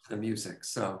know, to the music.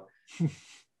 So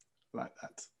like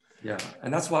that. Yeah.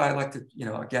 And that's why I like to, you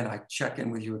know, again, I check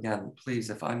in with you again, please.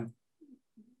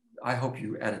 I hope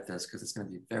you edit this, because it's going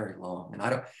to be very long. And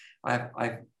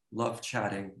I love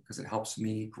chatting because it helps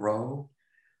me grow,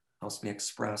 helps me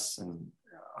express. And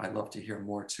I love to hear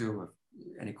more too, if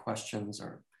any questions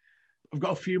or. I've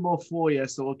got a few more for you,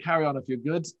 so we'll carry on if you're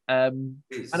good. And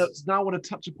now I want to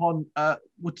touch upon,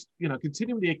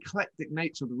 continuing the eclectic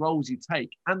nature of the roles you take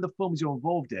and the films you're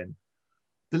involved in.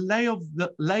 The lay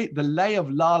of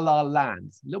La La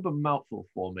Land, a little bit of a mouthful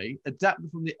for me,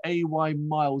 adapted from the A.Y.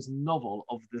 Miles novel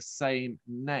of the same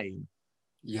name.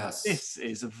 Yes. This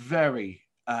is a very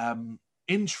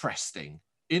interesting,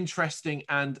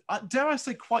 and dare I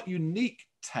say, quite unique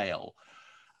tale.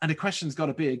 And the question's got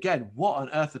to be, again, what on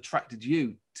earth attracted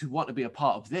you to want to be a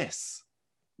part of this?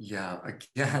 Yeah,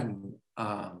 again,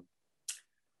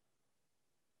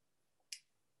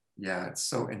 yeah, it's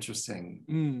so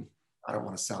interesting. I don't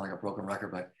want to sound like a broken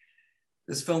record, but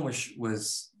this film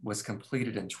was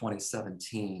completed in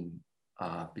 2017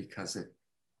 because it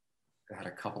had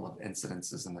a couple of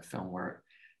incidences in the film where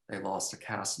they lost a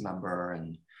cast member,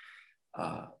 and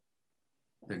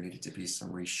there needed to be some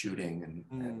reshooting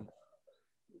and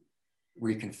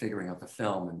reconfiguring of the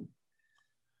film,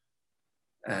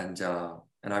 and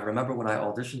I remember when I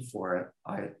auditioned for it,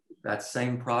 that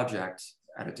same project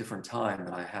at a different time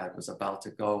that I had was about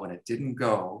to go, and it didn't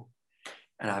go.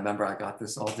 And I remember I got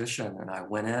this audition, and I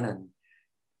went in, and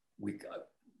we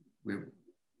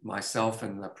myself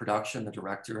and the production, the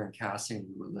director and casting,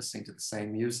 we were listening to the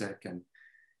same music, and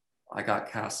I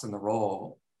got cast in the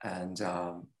role. And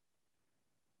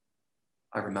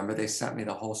I remember they sent me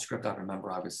the whole script. I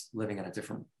remember I was living in a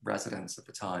different residence at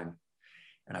the time.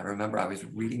 And I remember I was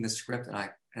reading the script, and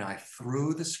I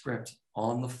threw the script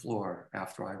on the floor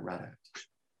after I read it.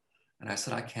 And I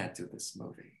said, I can't do this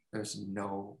movie. There's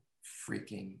no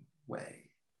freaking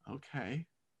way. Okay.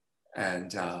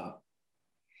 And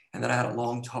then I had a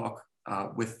long talk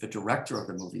with the director of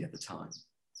the movie at the time.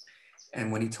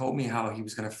 And when he told me how he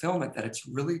was going to film it, that it's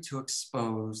really to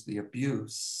expose the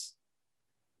abuse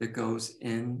that goes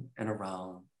in and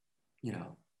around, you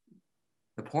know,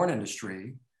 the porn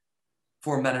industry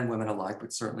for men and women alike,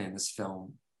 but certainly in this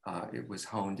film, it was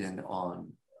honed in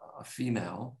on a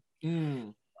female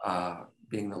being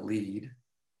the lead,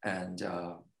 and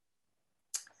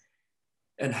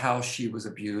how she was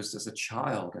abused as a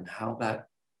child, and how that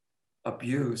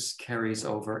abuse carries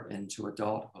over into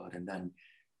adulthood. And then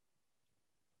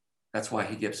that's why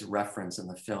he gives reference in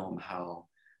the film how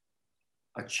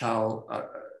a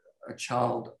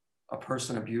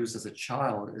person abused as a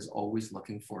child is always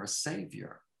looking for a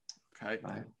savior. Okay.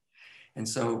 Right. And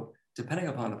so depending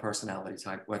upon the personality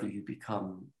type, whether you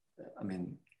become, I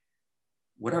mean,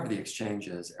 whatever the exchange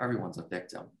is, everyone's a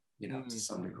victim, you know, to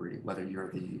some degree, whether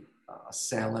you're the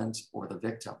assailant or the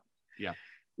victim. Yeah.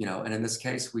 You know, and in this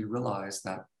case, we realized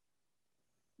that,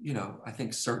 you know, I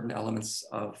think certain elements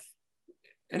of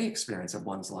any experience of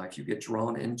one's life, you get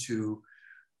drawn into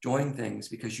doing things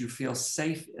because you feel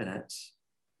safe in it,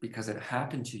 because it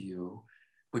happened to you,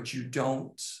 but you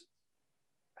don't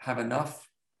have enough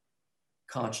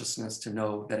consciousness to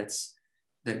know that it's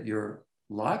that your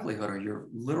livelihood or your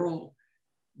literal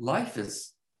life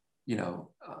is, you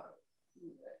know,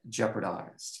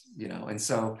 jeopardized, you know. And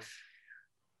so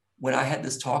when I had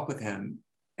this talk with him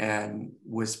and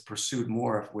was pursued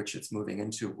more, of which it's moving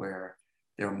into, where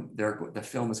the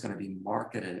film is going to be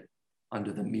marketed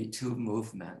under the Me Too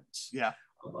movement, yeah,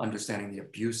 of understanding the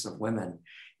abuse of women.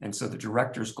 And so the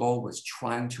director's goal was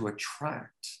trying to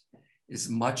attract as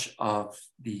much of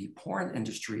the porn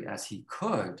industry as he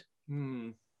could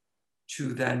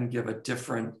to then give a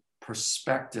different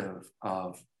perspective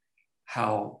of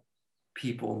how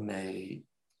people may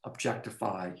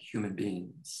objectify human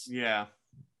beings. Yeah.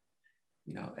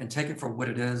 You know, and take it for what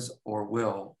it is or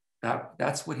will.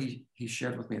 That's what he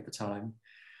shared with me at the time.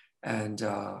 And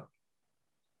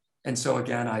so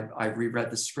again, I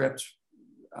reread the script,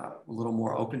 a little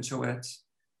more open to it,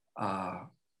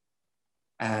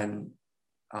 and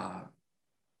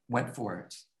went for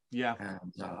it. Yeah.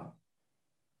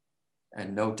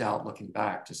 And no doubt, looking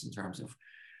back, just in terms of,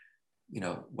 you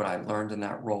know, what I learned in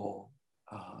that role,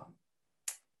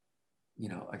 you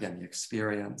know, again, the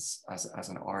experience as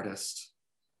an artist,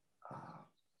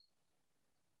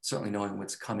 certainly knowing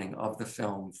what's coming of the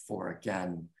film, for,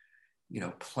 again, you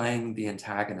know, playing the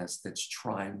antagonist that's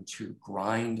trying to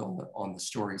grind on the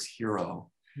story's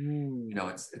hero. You know,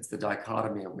 it's the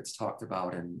dichotomy of what's talked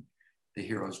about in The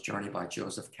Hero's Journey by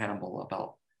Joseph Campbell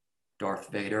about Darth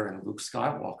Vader and Luke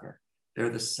Skywalker. They're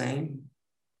the same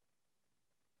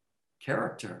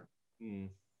character, you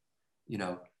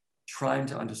know, trying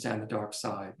to understand the dark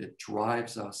side that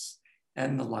drives us,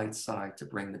 and the light side to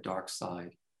bring the dark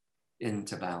side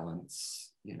into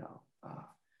balance, you know,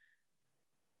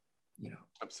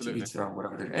 absolutely. To each their own,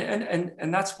 whatever they're,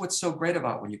 and that's what's so great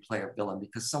about when you play a villain,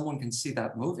 because someone can see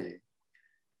that movie,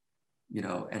 you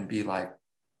know, and be like,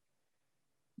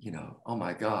 you know, oh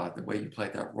my God, the way you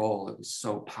played that role, it was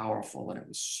so powerful and it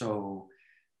was so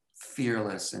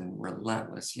fearless and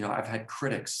relentless. You know, I've had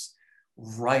critics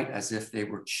write as if they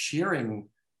were cheering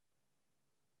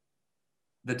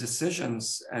the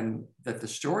decisions and that the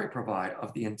story provide,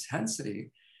 of the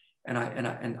intensity. And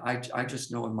I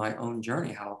just know in my own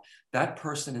journey how that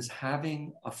person is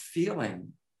having a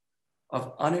feeling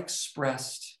of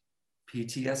unexpressed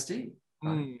PTSD.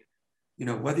 Right? You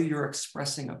know, whether you're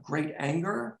expressing a great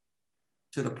anger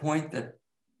to the point that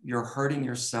you're hurting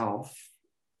yourself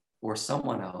or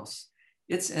someone else,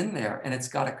 it's in there and it's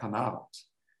got to come out.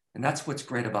 And that's what's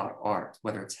great about art,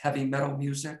 whether it's heavy metal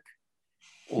music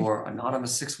or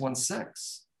Anonymous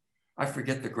 616. I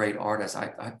forget the great artist.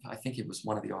 I think he was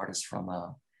one of the artists from, I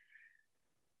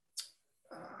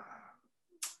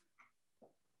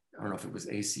don't know if it was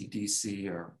AC/DC,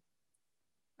 or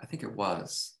I think it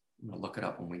was. I'm gonna look it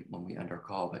up when we end our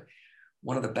call, but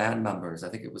one of the band members, I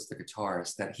think it was the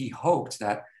guitarist, that he hoped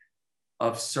that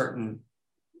of certain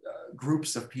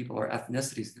groups of people or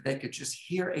ethnicities, that they could just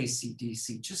hear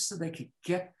AC/DC just so they could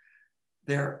get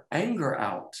their anger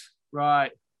out.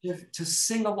 Right. To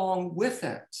sing along with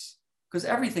it. Because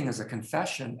everything is a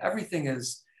confession. Everything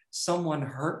is, someone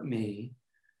hurt me.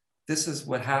 This is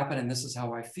what happened and this is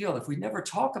how I feel. If we never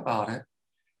talk about it,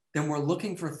 then we're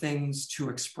looking for things to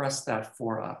express that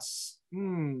for us.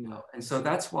 You know? And so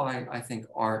that's why I think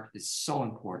art is so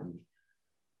important.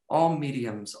 All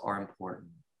mediums are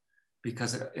important,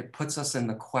 because it puts us in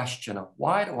the question of,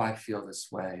 why do I feel this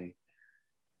way?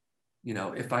 You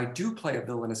know, if I do play a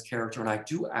villainous character and I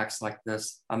do act like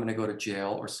this, I'm going to go to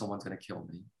jail or someone's going to kill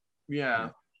me. Yeah. You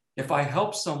know? If I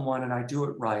help someone and I do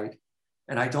it right,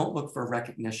 and I don't look for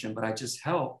recognition, but I just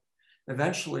help,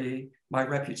 eventually my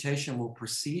reputation will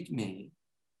precede me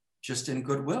just in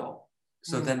goodwill.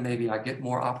 So then maybe I get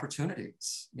more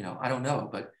opportunities, you know, I don't know,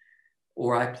 but,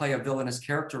 or I play a villainous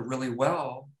character really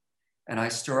well and I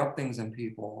stir up things in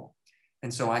people.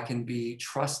 And so I can be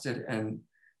trusted and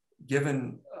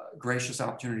given gracious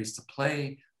opportunities to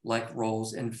play like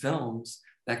roles in films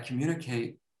that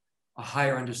communicate a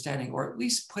higher understanding, or at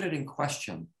least put it in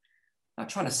question. Not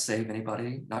trying to save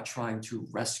anybody, not trying to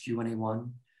rescue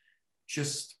anyone,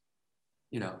 just,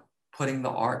 you know, putting the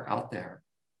art out there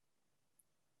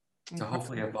to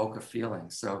hopefully evoke a feeling.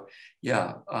 So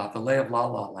yeah, The Lay of La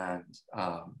La Land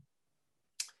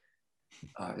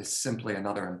is simply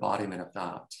another embodiment of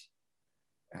that.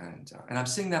 And I'm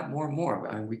seeing that more and more.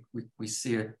 I mean, we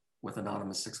see it with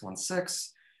Anonymous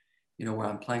 616, you know, where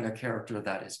I'm playing a character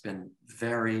that has been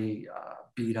very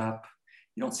beat up.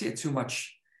 You don't see it too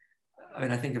much. I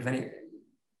mean, I think if any,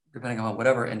 depending on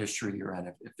whatever industry you're in,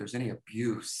 if there's any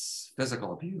abuse,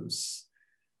 physical abuse,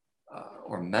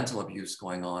 or mental abuse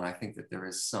going on, I think that there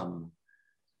is some,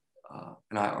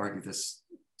 and I argue this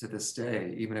to this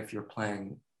day, even if you're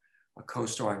playing a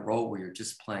co-starring role where you're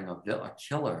just playing a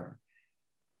killer,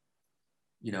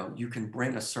 you know, you can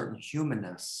bring a certain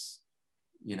humanness,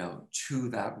 you know, to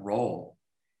that role,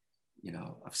 you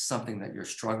know, of something that you're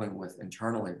struggling with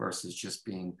internally versus just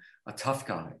being a tough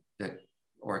guy that,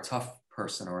 or a tough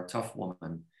person or a tough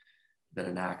woman that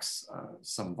enacts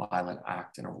some violent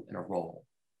act in a role.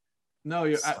 No,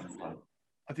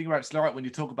 I think you're absolutely right when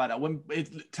you talk about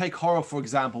that. Take horror, for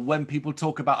example, when people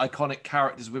talk about iconic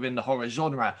characters within the horror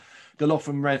genre, they'll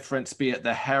often reference be it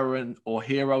the heroine or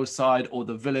hero side or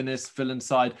the villain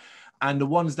side. And the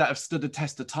ones that have stood the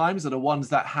test of times are the ones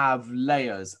that have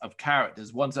layers of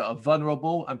characters, ones that are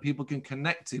vulnerable and people can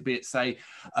connect to, be it, say,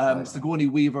 Sigourney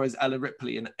Weaver as Ella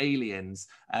Ripley in Aliens,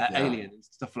 Aliens,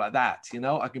 stuff like that. You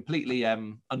know, I completely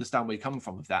understand where you're coming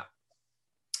from with that.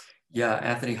 Yeah,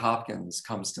 Anthony Hopkins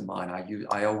comes to mind.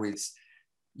 I always,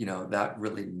 you know, that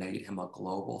really made him a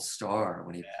global star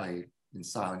when he played in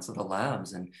Silence of the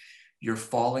Lambs. And you're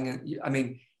falling in, I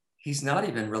mean, he's not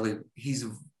even really, he's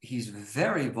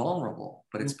very vulnerable,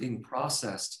 but it's being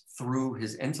processed through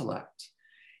his intellect.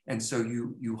 And so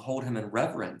you hold him in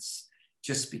reverence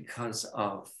just because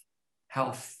of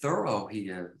how thorough he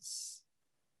is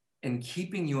in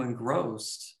keeping you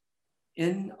engrossed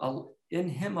in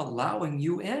him allowing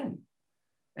you in.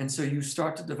 And so you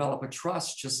start to develop a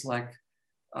trust, just like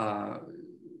the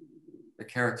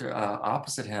character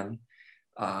opposite him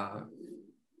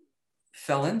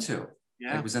fell into.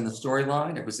 Yeah. It was in the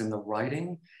storyline, it was in the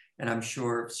writing, and I'm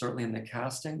sure certainly in the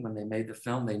casting, when they made the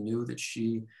film, they knew that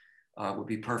she would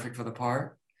be perfect for the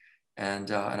part.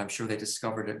 And I'm sure they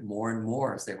discovered it more and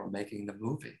more as they were making the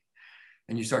movie.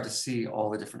 And you start to see all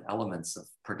the different elements of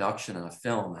production in a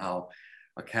film, how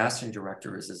a casting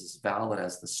director is as valid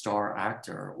as the star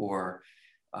actor, or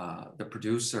the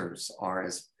producers are.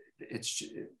 As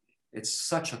it's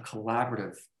such a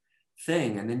collaborative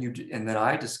thing. And then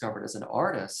I discovered as an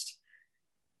artist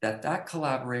that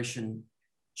collaboration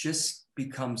just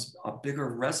becomes a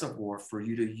bigger reservoir for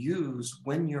you to use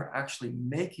when you're actually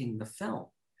making the film.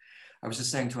 I was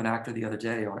just saying to an actor the other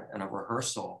day in a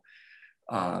rehearsal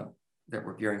that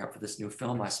we're gearing up for this new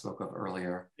film I spoke of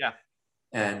earlier. Yeah.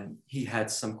 And he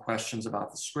had some questions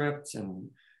about the script and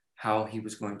how he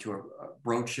was going to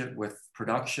broach it with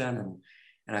production.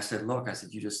 And I said, look, I said,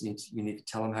 you need to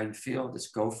tell him how you feel,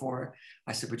 just go for it.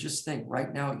 I said, but just think,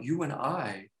 right now, you and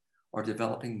I are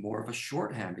developing more of a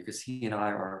shorthand because he and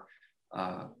I are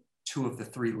two of the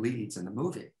three leads in the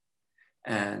movie.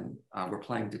 And we're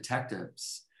playing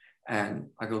detectives. And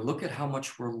I go, look at how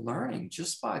much we're learning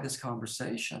just by this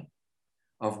conversation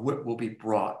of what will be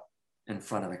brought in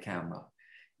front of the camera.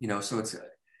 You know, so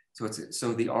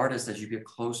the artist, as you get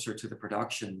closer to the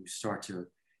production, you start to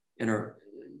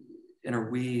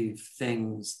interweave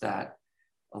things that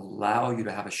allow you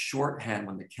to have a shorthand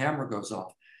when the camera goes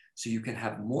off, so you can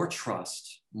have more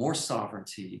trust, more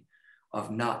sovereignty of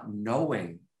not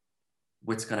knowing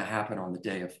what's going to happen on the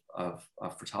day of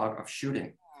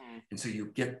shooting. And so you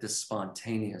get this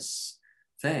spontaneous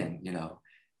thing, you know,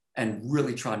 and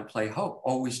really trying to play hope,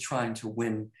 always trying to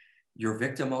win your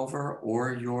victim over,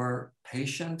 or your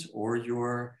patient, or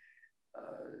your,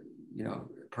 you know,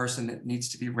 person that needs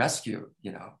to be rescued,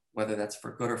 you know, whether that's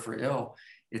for good or for ill.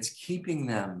 It's keeping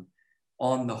them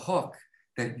on the hook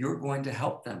that you're going to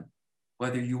help them,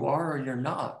 whether you are or you're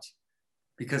not,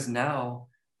 because now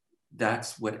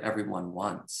that's what everyone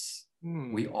wants.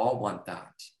 We all want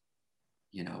that.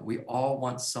 You know, we all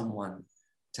want someone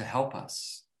to help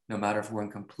us, no matter if we're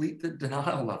in complete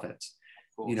denial of it,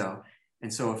 you know.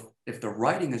 And so if the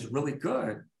writing is really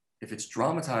good, if it's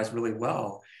dramatized really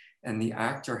well, and the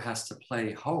actor has to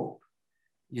play hope,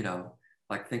 you know,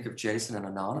 like think of Jason and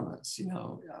Anonymous, you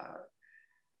know,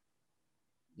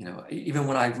 even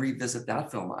when I revisit that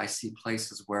film, I see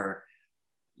places where,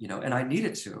 you know, and I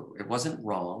needed to, it wasn't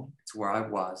wrong, it's where I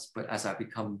was, but as I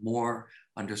become more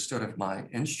understood of my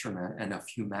instrument and of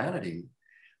humanity,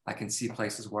 I can see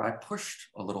places where I pushed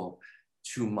a little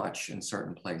too much in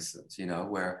certain places, you know,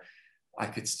 where I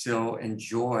could still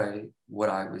enjoy what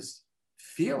I was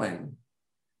feeling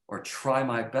or try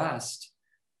my best,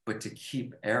 but to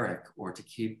keep Eric or to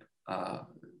keep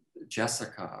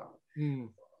Jessica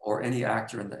or any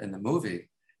actor in the movie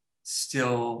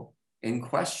still in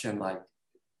question, like,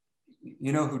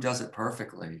 you know who does it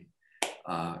perfectly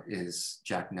is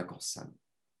Jack Nicholson.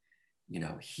 You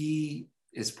know, he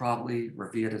is probably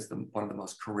revered as one of the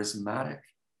most charismatic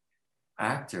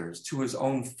actors, to his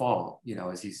own fault, you know,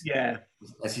 as he's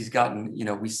gotten, you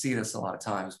know, we see this a lot of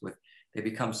times with, they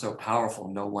become so powerful,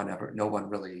 no one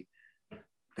really,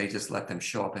 they just let them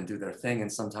show up and do their thing.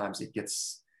 And sometimes it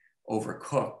gets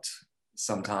overcooked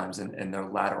sometimes in their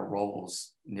latter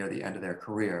roles near the end of their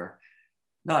career.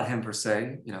 Not him per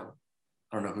se, you know,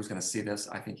 I don't know who's going to see this.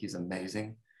 I think he's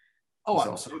amazing. Oh,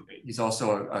 he's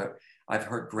also I've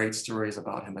heard great stories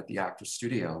about him at the Actors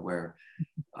Studio, where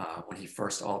when he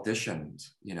first auditioned,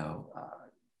 you know,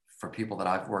 for people that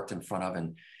I've worked in front of,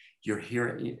 and you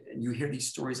hear these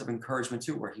stories of encouragement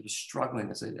too, where he was struggling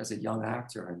as a young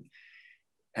actor,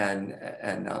 and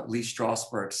Lee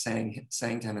Strasberg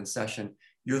saying to him in session,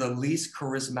 "You're the least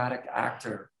charismatic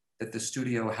actor that the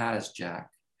studio has,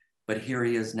 Jack, but here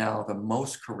he is now, the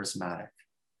most charismatic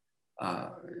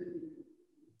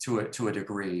to a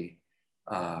degree."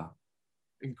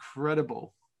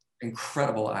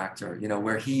 Incredible actor, you know,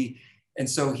 where and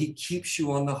so he keeps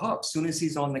you on the hook. As soon as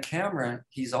he's on the camera,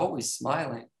 he's always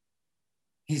smiling.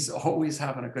 He's always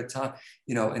having a good time,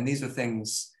 you know, and these are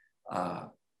things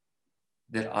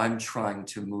that I'm trying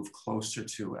to move closer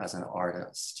to as an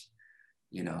artist,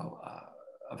 you know,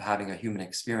 of having a human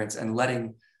experience and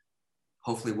letting,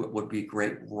 hopefully what would be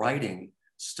great writing,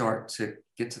 start to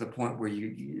get to the point where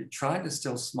you're trying to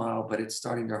still smile, but it's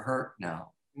starting to hurt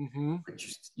now. Mm-hmm.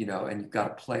 You know, and you've got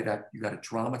to play that, you got to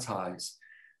dramatize.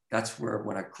 That's where,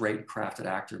 when a great crafted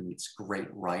actor meets great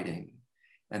writing,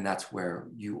 and that's where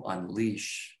you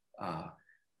unleash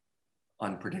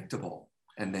unpredictable,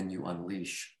 and then you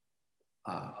unleash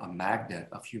a magnet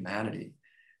of humanity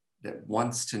that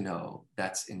wants to know,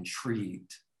 that's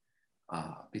intrigued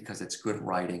because it's good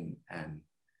writing and,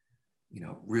 you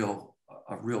know,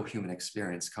 a real human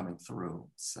experience coming through.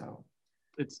 So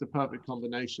it's the perfect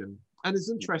combination. And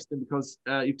it's interesting because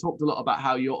you've talked a lot about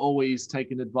how you're always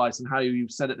taking advice, and how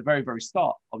you've said at the very, very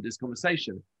start of this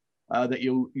conversation that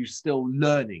you're still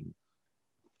learning.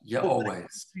 Yeah,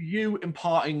 always. You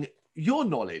imparting your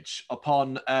knowledge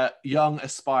upon young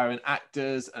aspiring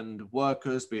actors and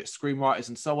workers, be it screenwriters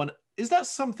and so on, is that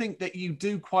something that you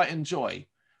do quite enjoy,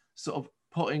 sort of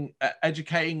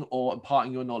educating or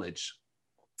imparting your knowledge?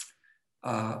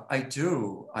 I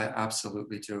do. I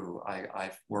absolutely do.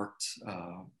 I've worked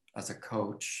as a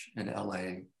coach in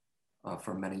LA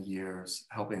for many years,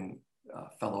 helping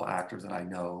fellow actors that I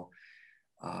know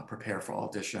prepare for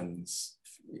auditions,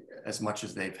 as much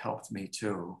as they've helped me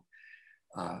too.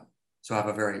 So I have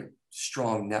a very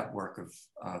strong network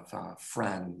of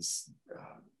friends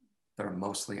that are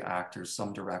mostly actors,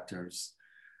 some directors,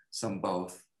 some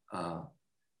both,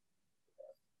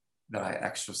 that I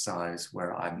exercise,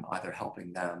 where I'm either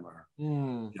helping them, or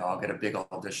you know, I'll get a big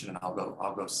audition and I'll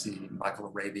go see Michael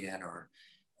Arabian or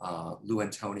Lou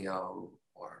Antonio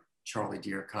or Charlie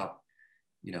Deercup,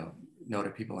 you know,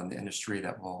 noted people in the industry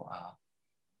that will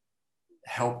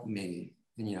help me,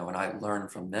 you know, and I learn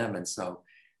from them. And so,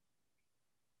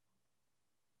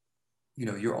 you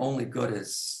know, you're only good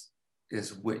as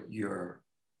what you're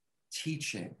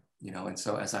teaching, you know, and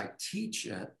so as I teach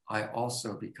it, I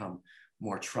also become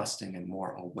more trusting and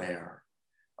more aware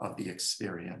of the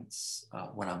experience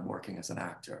when I'm working as an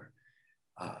actor,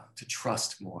 to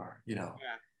trust more, you know,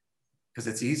 because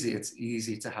it's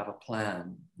easy to have a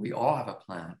plan. We all have a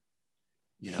plan,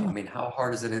 you know. I mean, how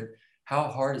hard is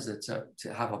it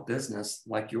to have a business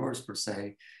like yours per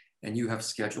se, and you have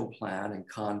schedule plan and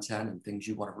content and things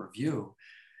you want to review?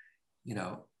 You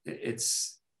know,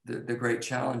 it's the great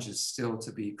challenge is still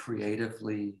to be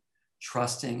creatively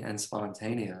trusting and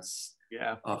spontaneous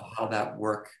of how that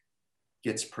work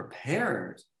gets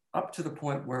prepared, up to the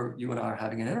point where you and I are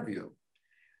having an interview.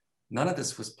 None of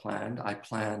this was planned. I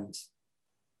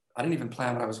didn't even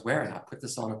plan what I was wearing. I put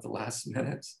this on at the last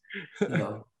minute. You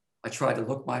know, I tried to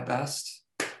look my best.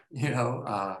 You know,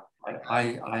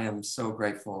 I am so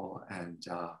grateful, and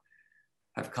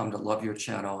I've come to love your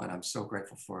channel, and I'm so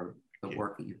grateful for the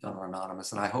work that you've done on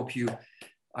Anonymous. And I hope you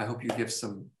give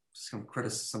some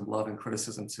love and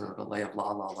criticism to The Lay of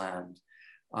La La Land,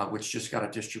 which just got a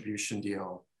distribution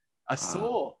deal. I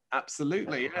saw,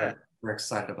 absolutely, yeah. We're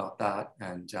excited about that,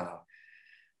 and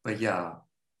but yeah,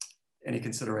 any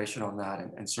consideration on that,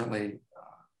 and certainly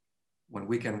when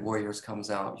Weekend Warriors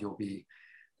comes out, you'll be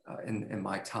in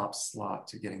my top slot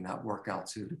to getting that work out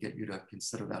to get you to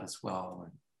consider that as well.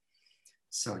 And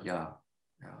so yeah.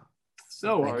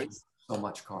 So thank you so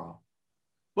much, Carl.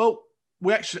 Well,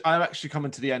 I'm actually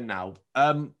coming to the end now.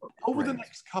 Over the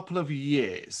next couple of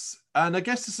years, and I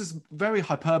guess this is very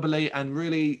hyperbole and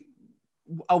really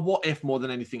a what if more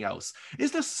than anything else.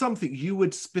 Is there something you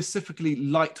would specifically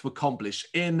like to accomplish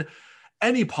in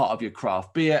any part of your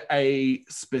craft, be it a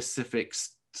specific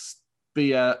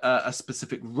a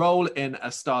specific role in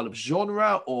a style of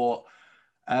genre, or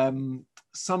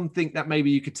something that maybe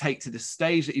you could take to the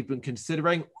stage that you've been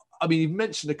considering? I mean, you've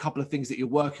mentioned a couple of things that you're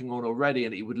working on already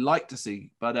and that you would like to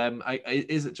see, but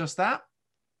is it just that?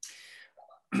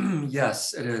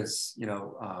 Yes, it is. You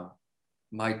know,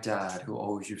 my dad, who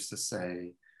always used to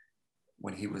say,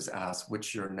 when he was asked,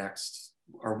 "What's your next,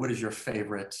 or what is your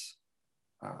favorite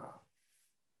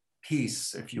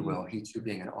piece," if you will, he too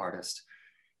being an artist,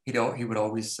 he would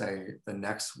always say, "The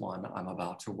next one I'm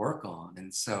about to work on."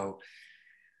 And so,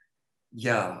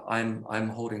 yeah, I'm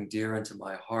holding dear into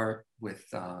my heart with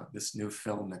this new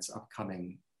film that's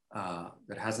upcoming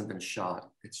that hasn't been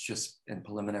shot. It's just in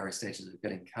preliminary stages of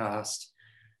getting cast.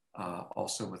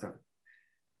 Also with a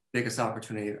biggest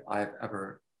opportunity I've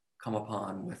ever come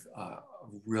upon, with a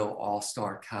real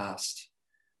all-star cast,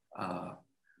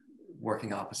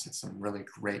 working opposite some really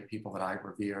great people that I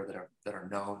revere, that are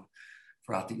known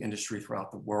throughout the industry,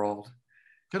 throughout the world.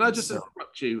 Can I just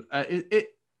interrupt you?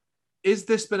 Is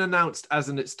this been announced as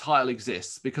in its title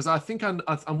exists? Because I think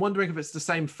I'm wondering if it's the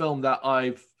same film that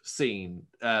I've seen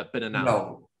been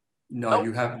announced. No,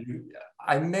 you have.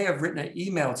 I may have written an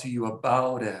email to you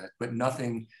about it, but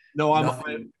nothing. No,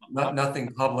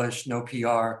 nothing published. No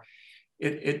PR.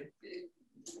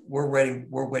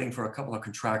 We're waiting for a couple of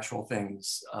contractual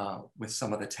things with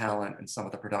some of the talent and some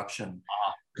of the production.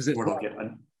 Because it'll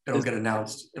get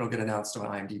announced. It'll get announced on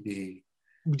IMDb.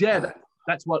 Yeah.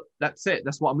 That's it.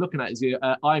 That's what I'm looking at is your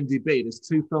IMDb. There's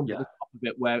two films at the top of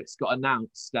it where it's got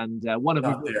announced, and one of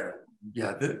them. There.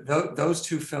 Yeah, those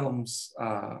two films.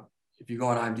 If you go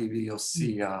on IMDb, you'll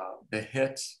see The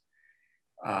Hit.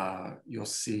 You'll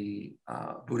see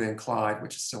Buddha and Clyde,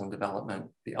 which is still in development.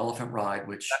 The Elephant Ride,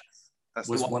 which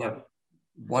was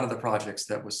one of the projects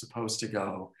that was supposed to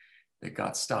go. It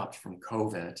got stopped from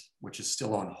COVID, which is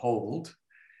still on hold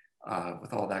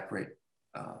with all that great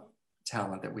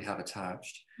talent that we have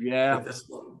attached. Yeah.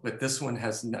 But this one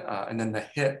has, and then The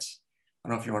Hit, I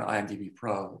don't know if you're on IMDb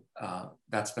Pro,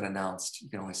 that's been announced. You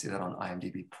can only see that on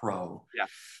IMDb Pro. Yeah.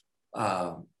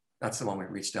 That's the one we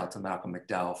reached out to Malcolm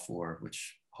McDowell for,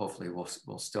 which hopefully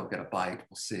we'll still get a bite.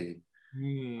 We'll see.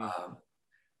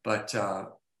 But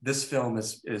this film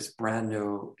is brand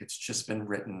new. It's just been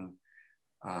written.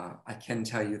 I can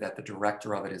tell you that the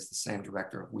director of it is the same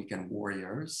director of Weekend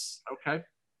Warriors. Okay.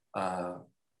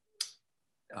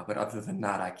 But other than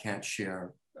that, I can't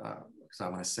share because I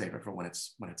want to save it for when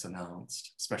it's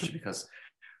announced, especially because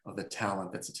of the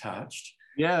talent that's attached.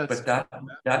 Yeah. But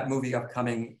that movie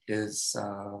upcoming is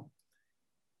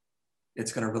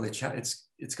it's going to really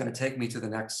it's going to take me to the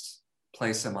next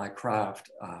place in my craft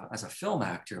as a film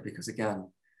actor, because again,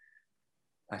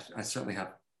 I certainly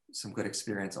have some good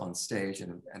experience on stage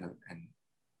and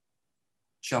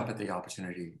jump at the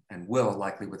opportunity, and will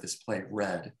likely with this play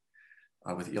Red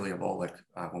with Ilya Volek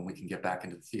when we can get back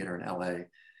into the theater in LA.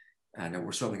 And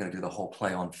we're certainly going to do the whole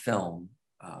play on film,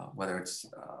 whether it's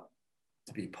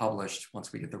to be published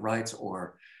once we get the rights,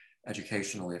 or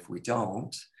educationally if we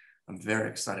don't. I'm very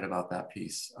excited about that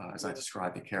piece, as I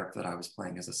described the character that I was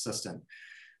playing as assistant.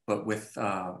 But with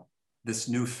this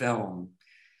new film,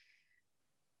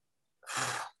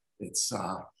 it's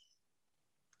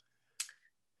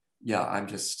yeah, I'm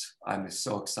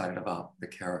so excited about the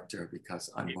character,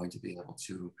 because I'm going to be able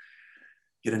to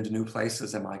get into new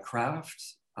places in my craft,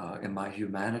 in my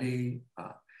humanity.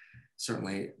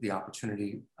 Certainly the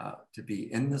opportunity to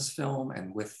be in this film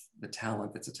and with the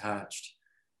talent that's attached,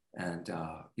 and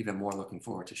even more looking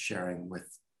forward to sharing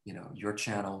with your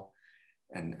channel,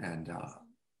 and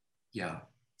yeah,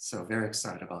 so very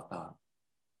excited about that.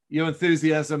 Your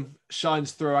enthusiasm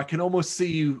shines through. I can almost see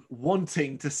you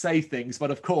wanting to say things, but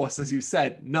of course, as you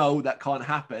said, no, that can't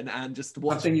happen. And just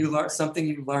something you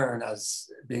learn as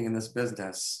being in this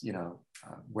business,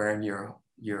 wearing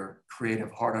your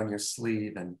creative heart on your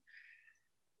sleeve. And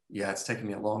yeah, it's taken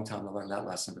me a long time to learn that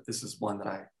lesson, but this is one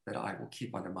that I will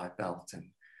keep under my belt.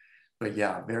 But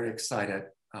yeah, very excited.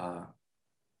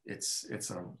 It's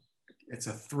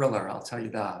a thriller, I'll tell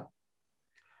you that.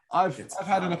 I've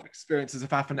had enough experiences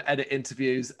of having to edit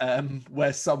interviews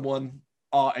where someone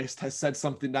artist has said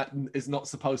something that is not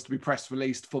supposed to be press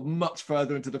released for much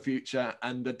further into the future,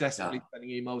 and are desperately sending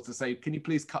emails to say, "Can you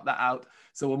please cut that out?"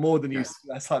 So we're more than used to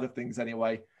that side of things,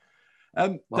 anyway.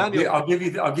 Well, Daniel, I'll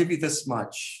give you this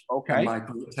much. Okay. And my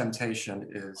great temptation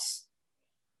is,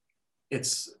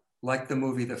 it's like the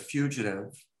movie The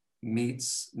Fugitive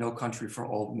meets No Country for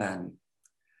Old Men.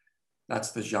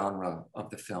 That's the genre of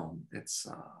the film. It's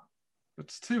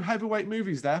It's 2 heavyweight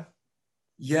movies there.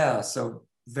 Yeah, so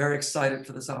very excited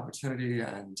for this opportunity,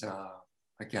 and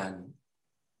again,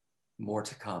 more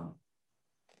to come.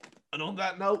 And on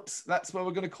that note, that's where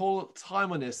we're going to call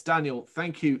time on this. Daniel,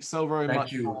 thank you so very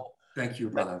much. Thank you,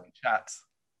 brother. Chat.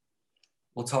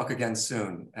 We'll talk again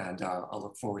soon, and I'll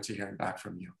look forward to hearing back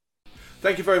from you.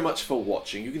 Thank you very much for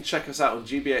watching. You can check us out on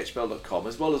GBHBL.com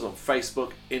as well as on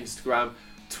Facebook, Instagram,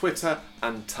 Twitter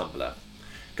and Tumblr.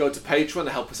 Go to Patreon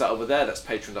to help us out over there. That's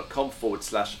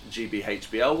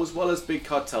patreon.com/GBHBL, as well as Big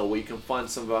Cartel, where you can find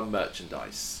some of our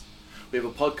merchandise. We have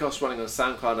a podcast running on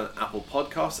SoundCloud and Apple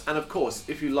Podcasts. And of course,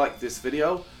 if you like this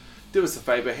video, do us a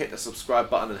favour, hit the subscribe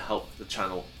button and help the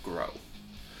channel grow.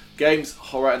 Games,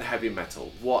 horror and heavy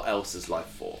metal. What else is life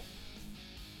for?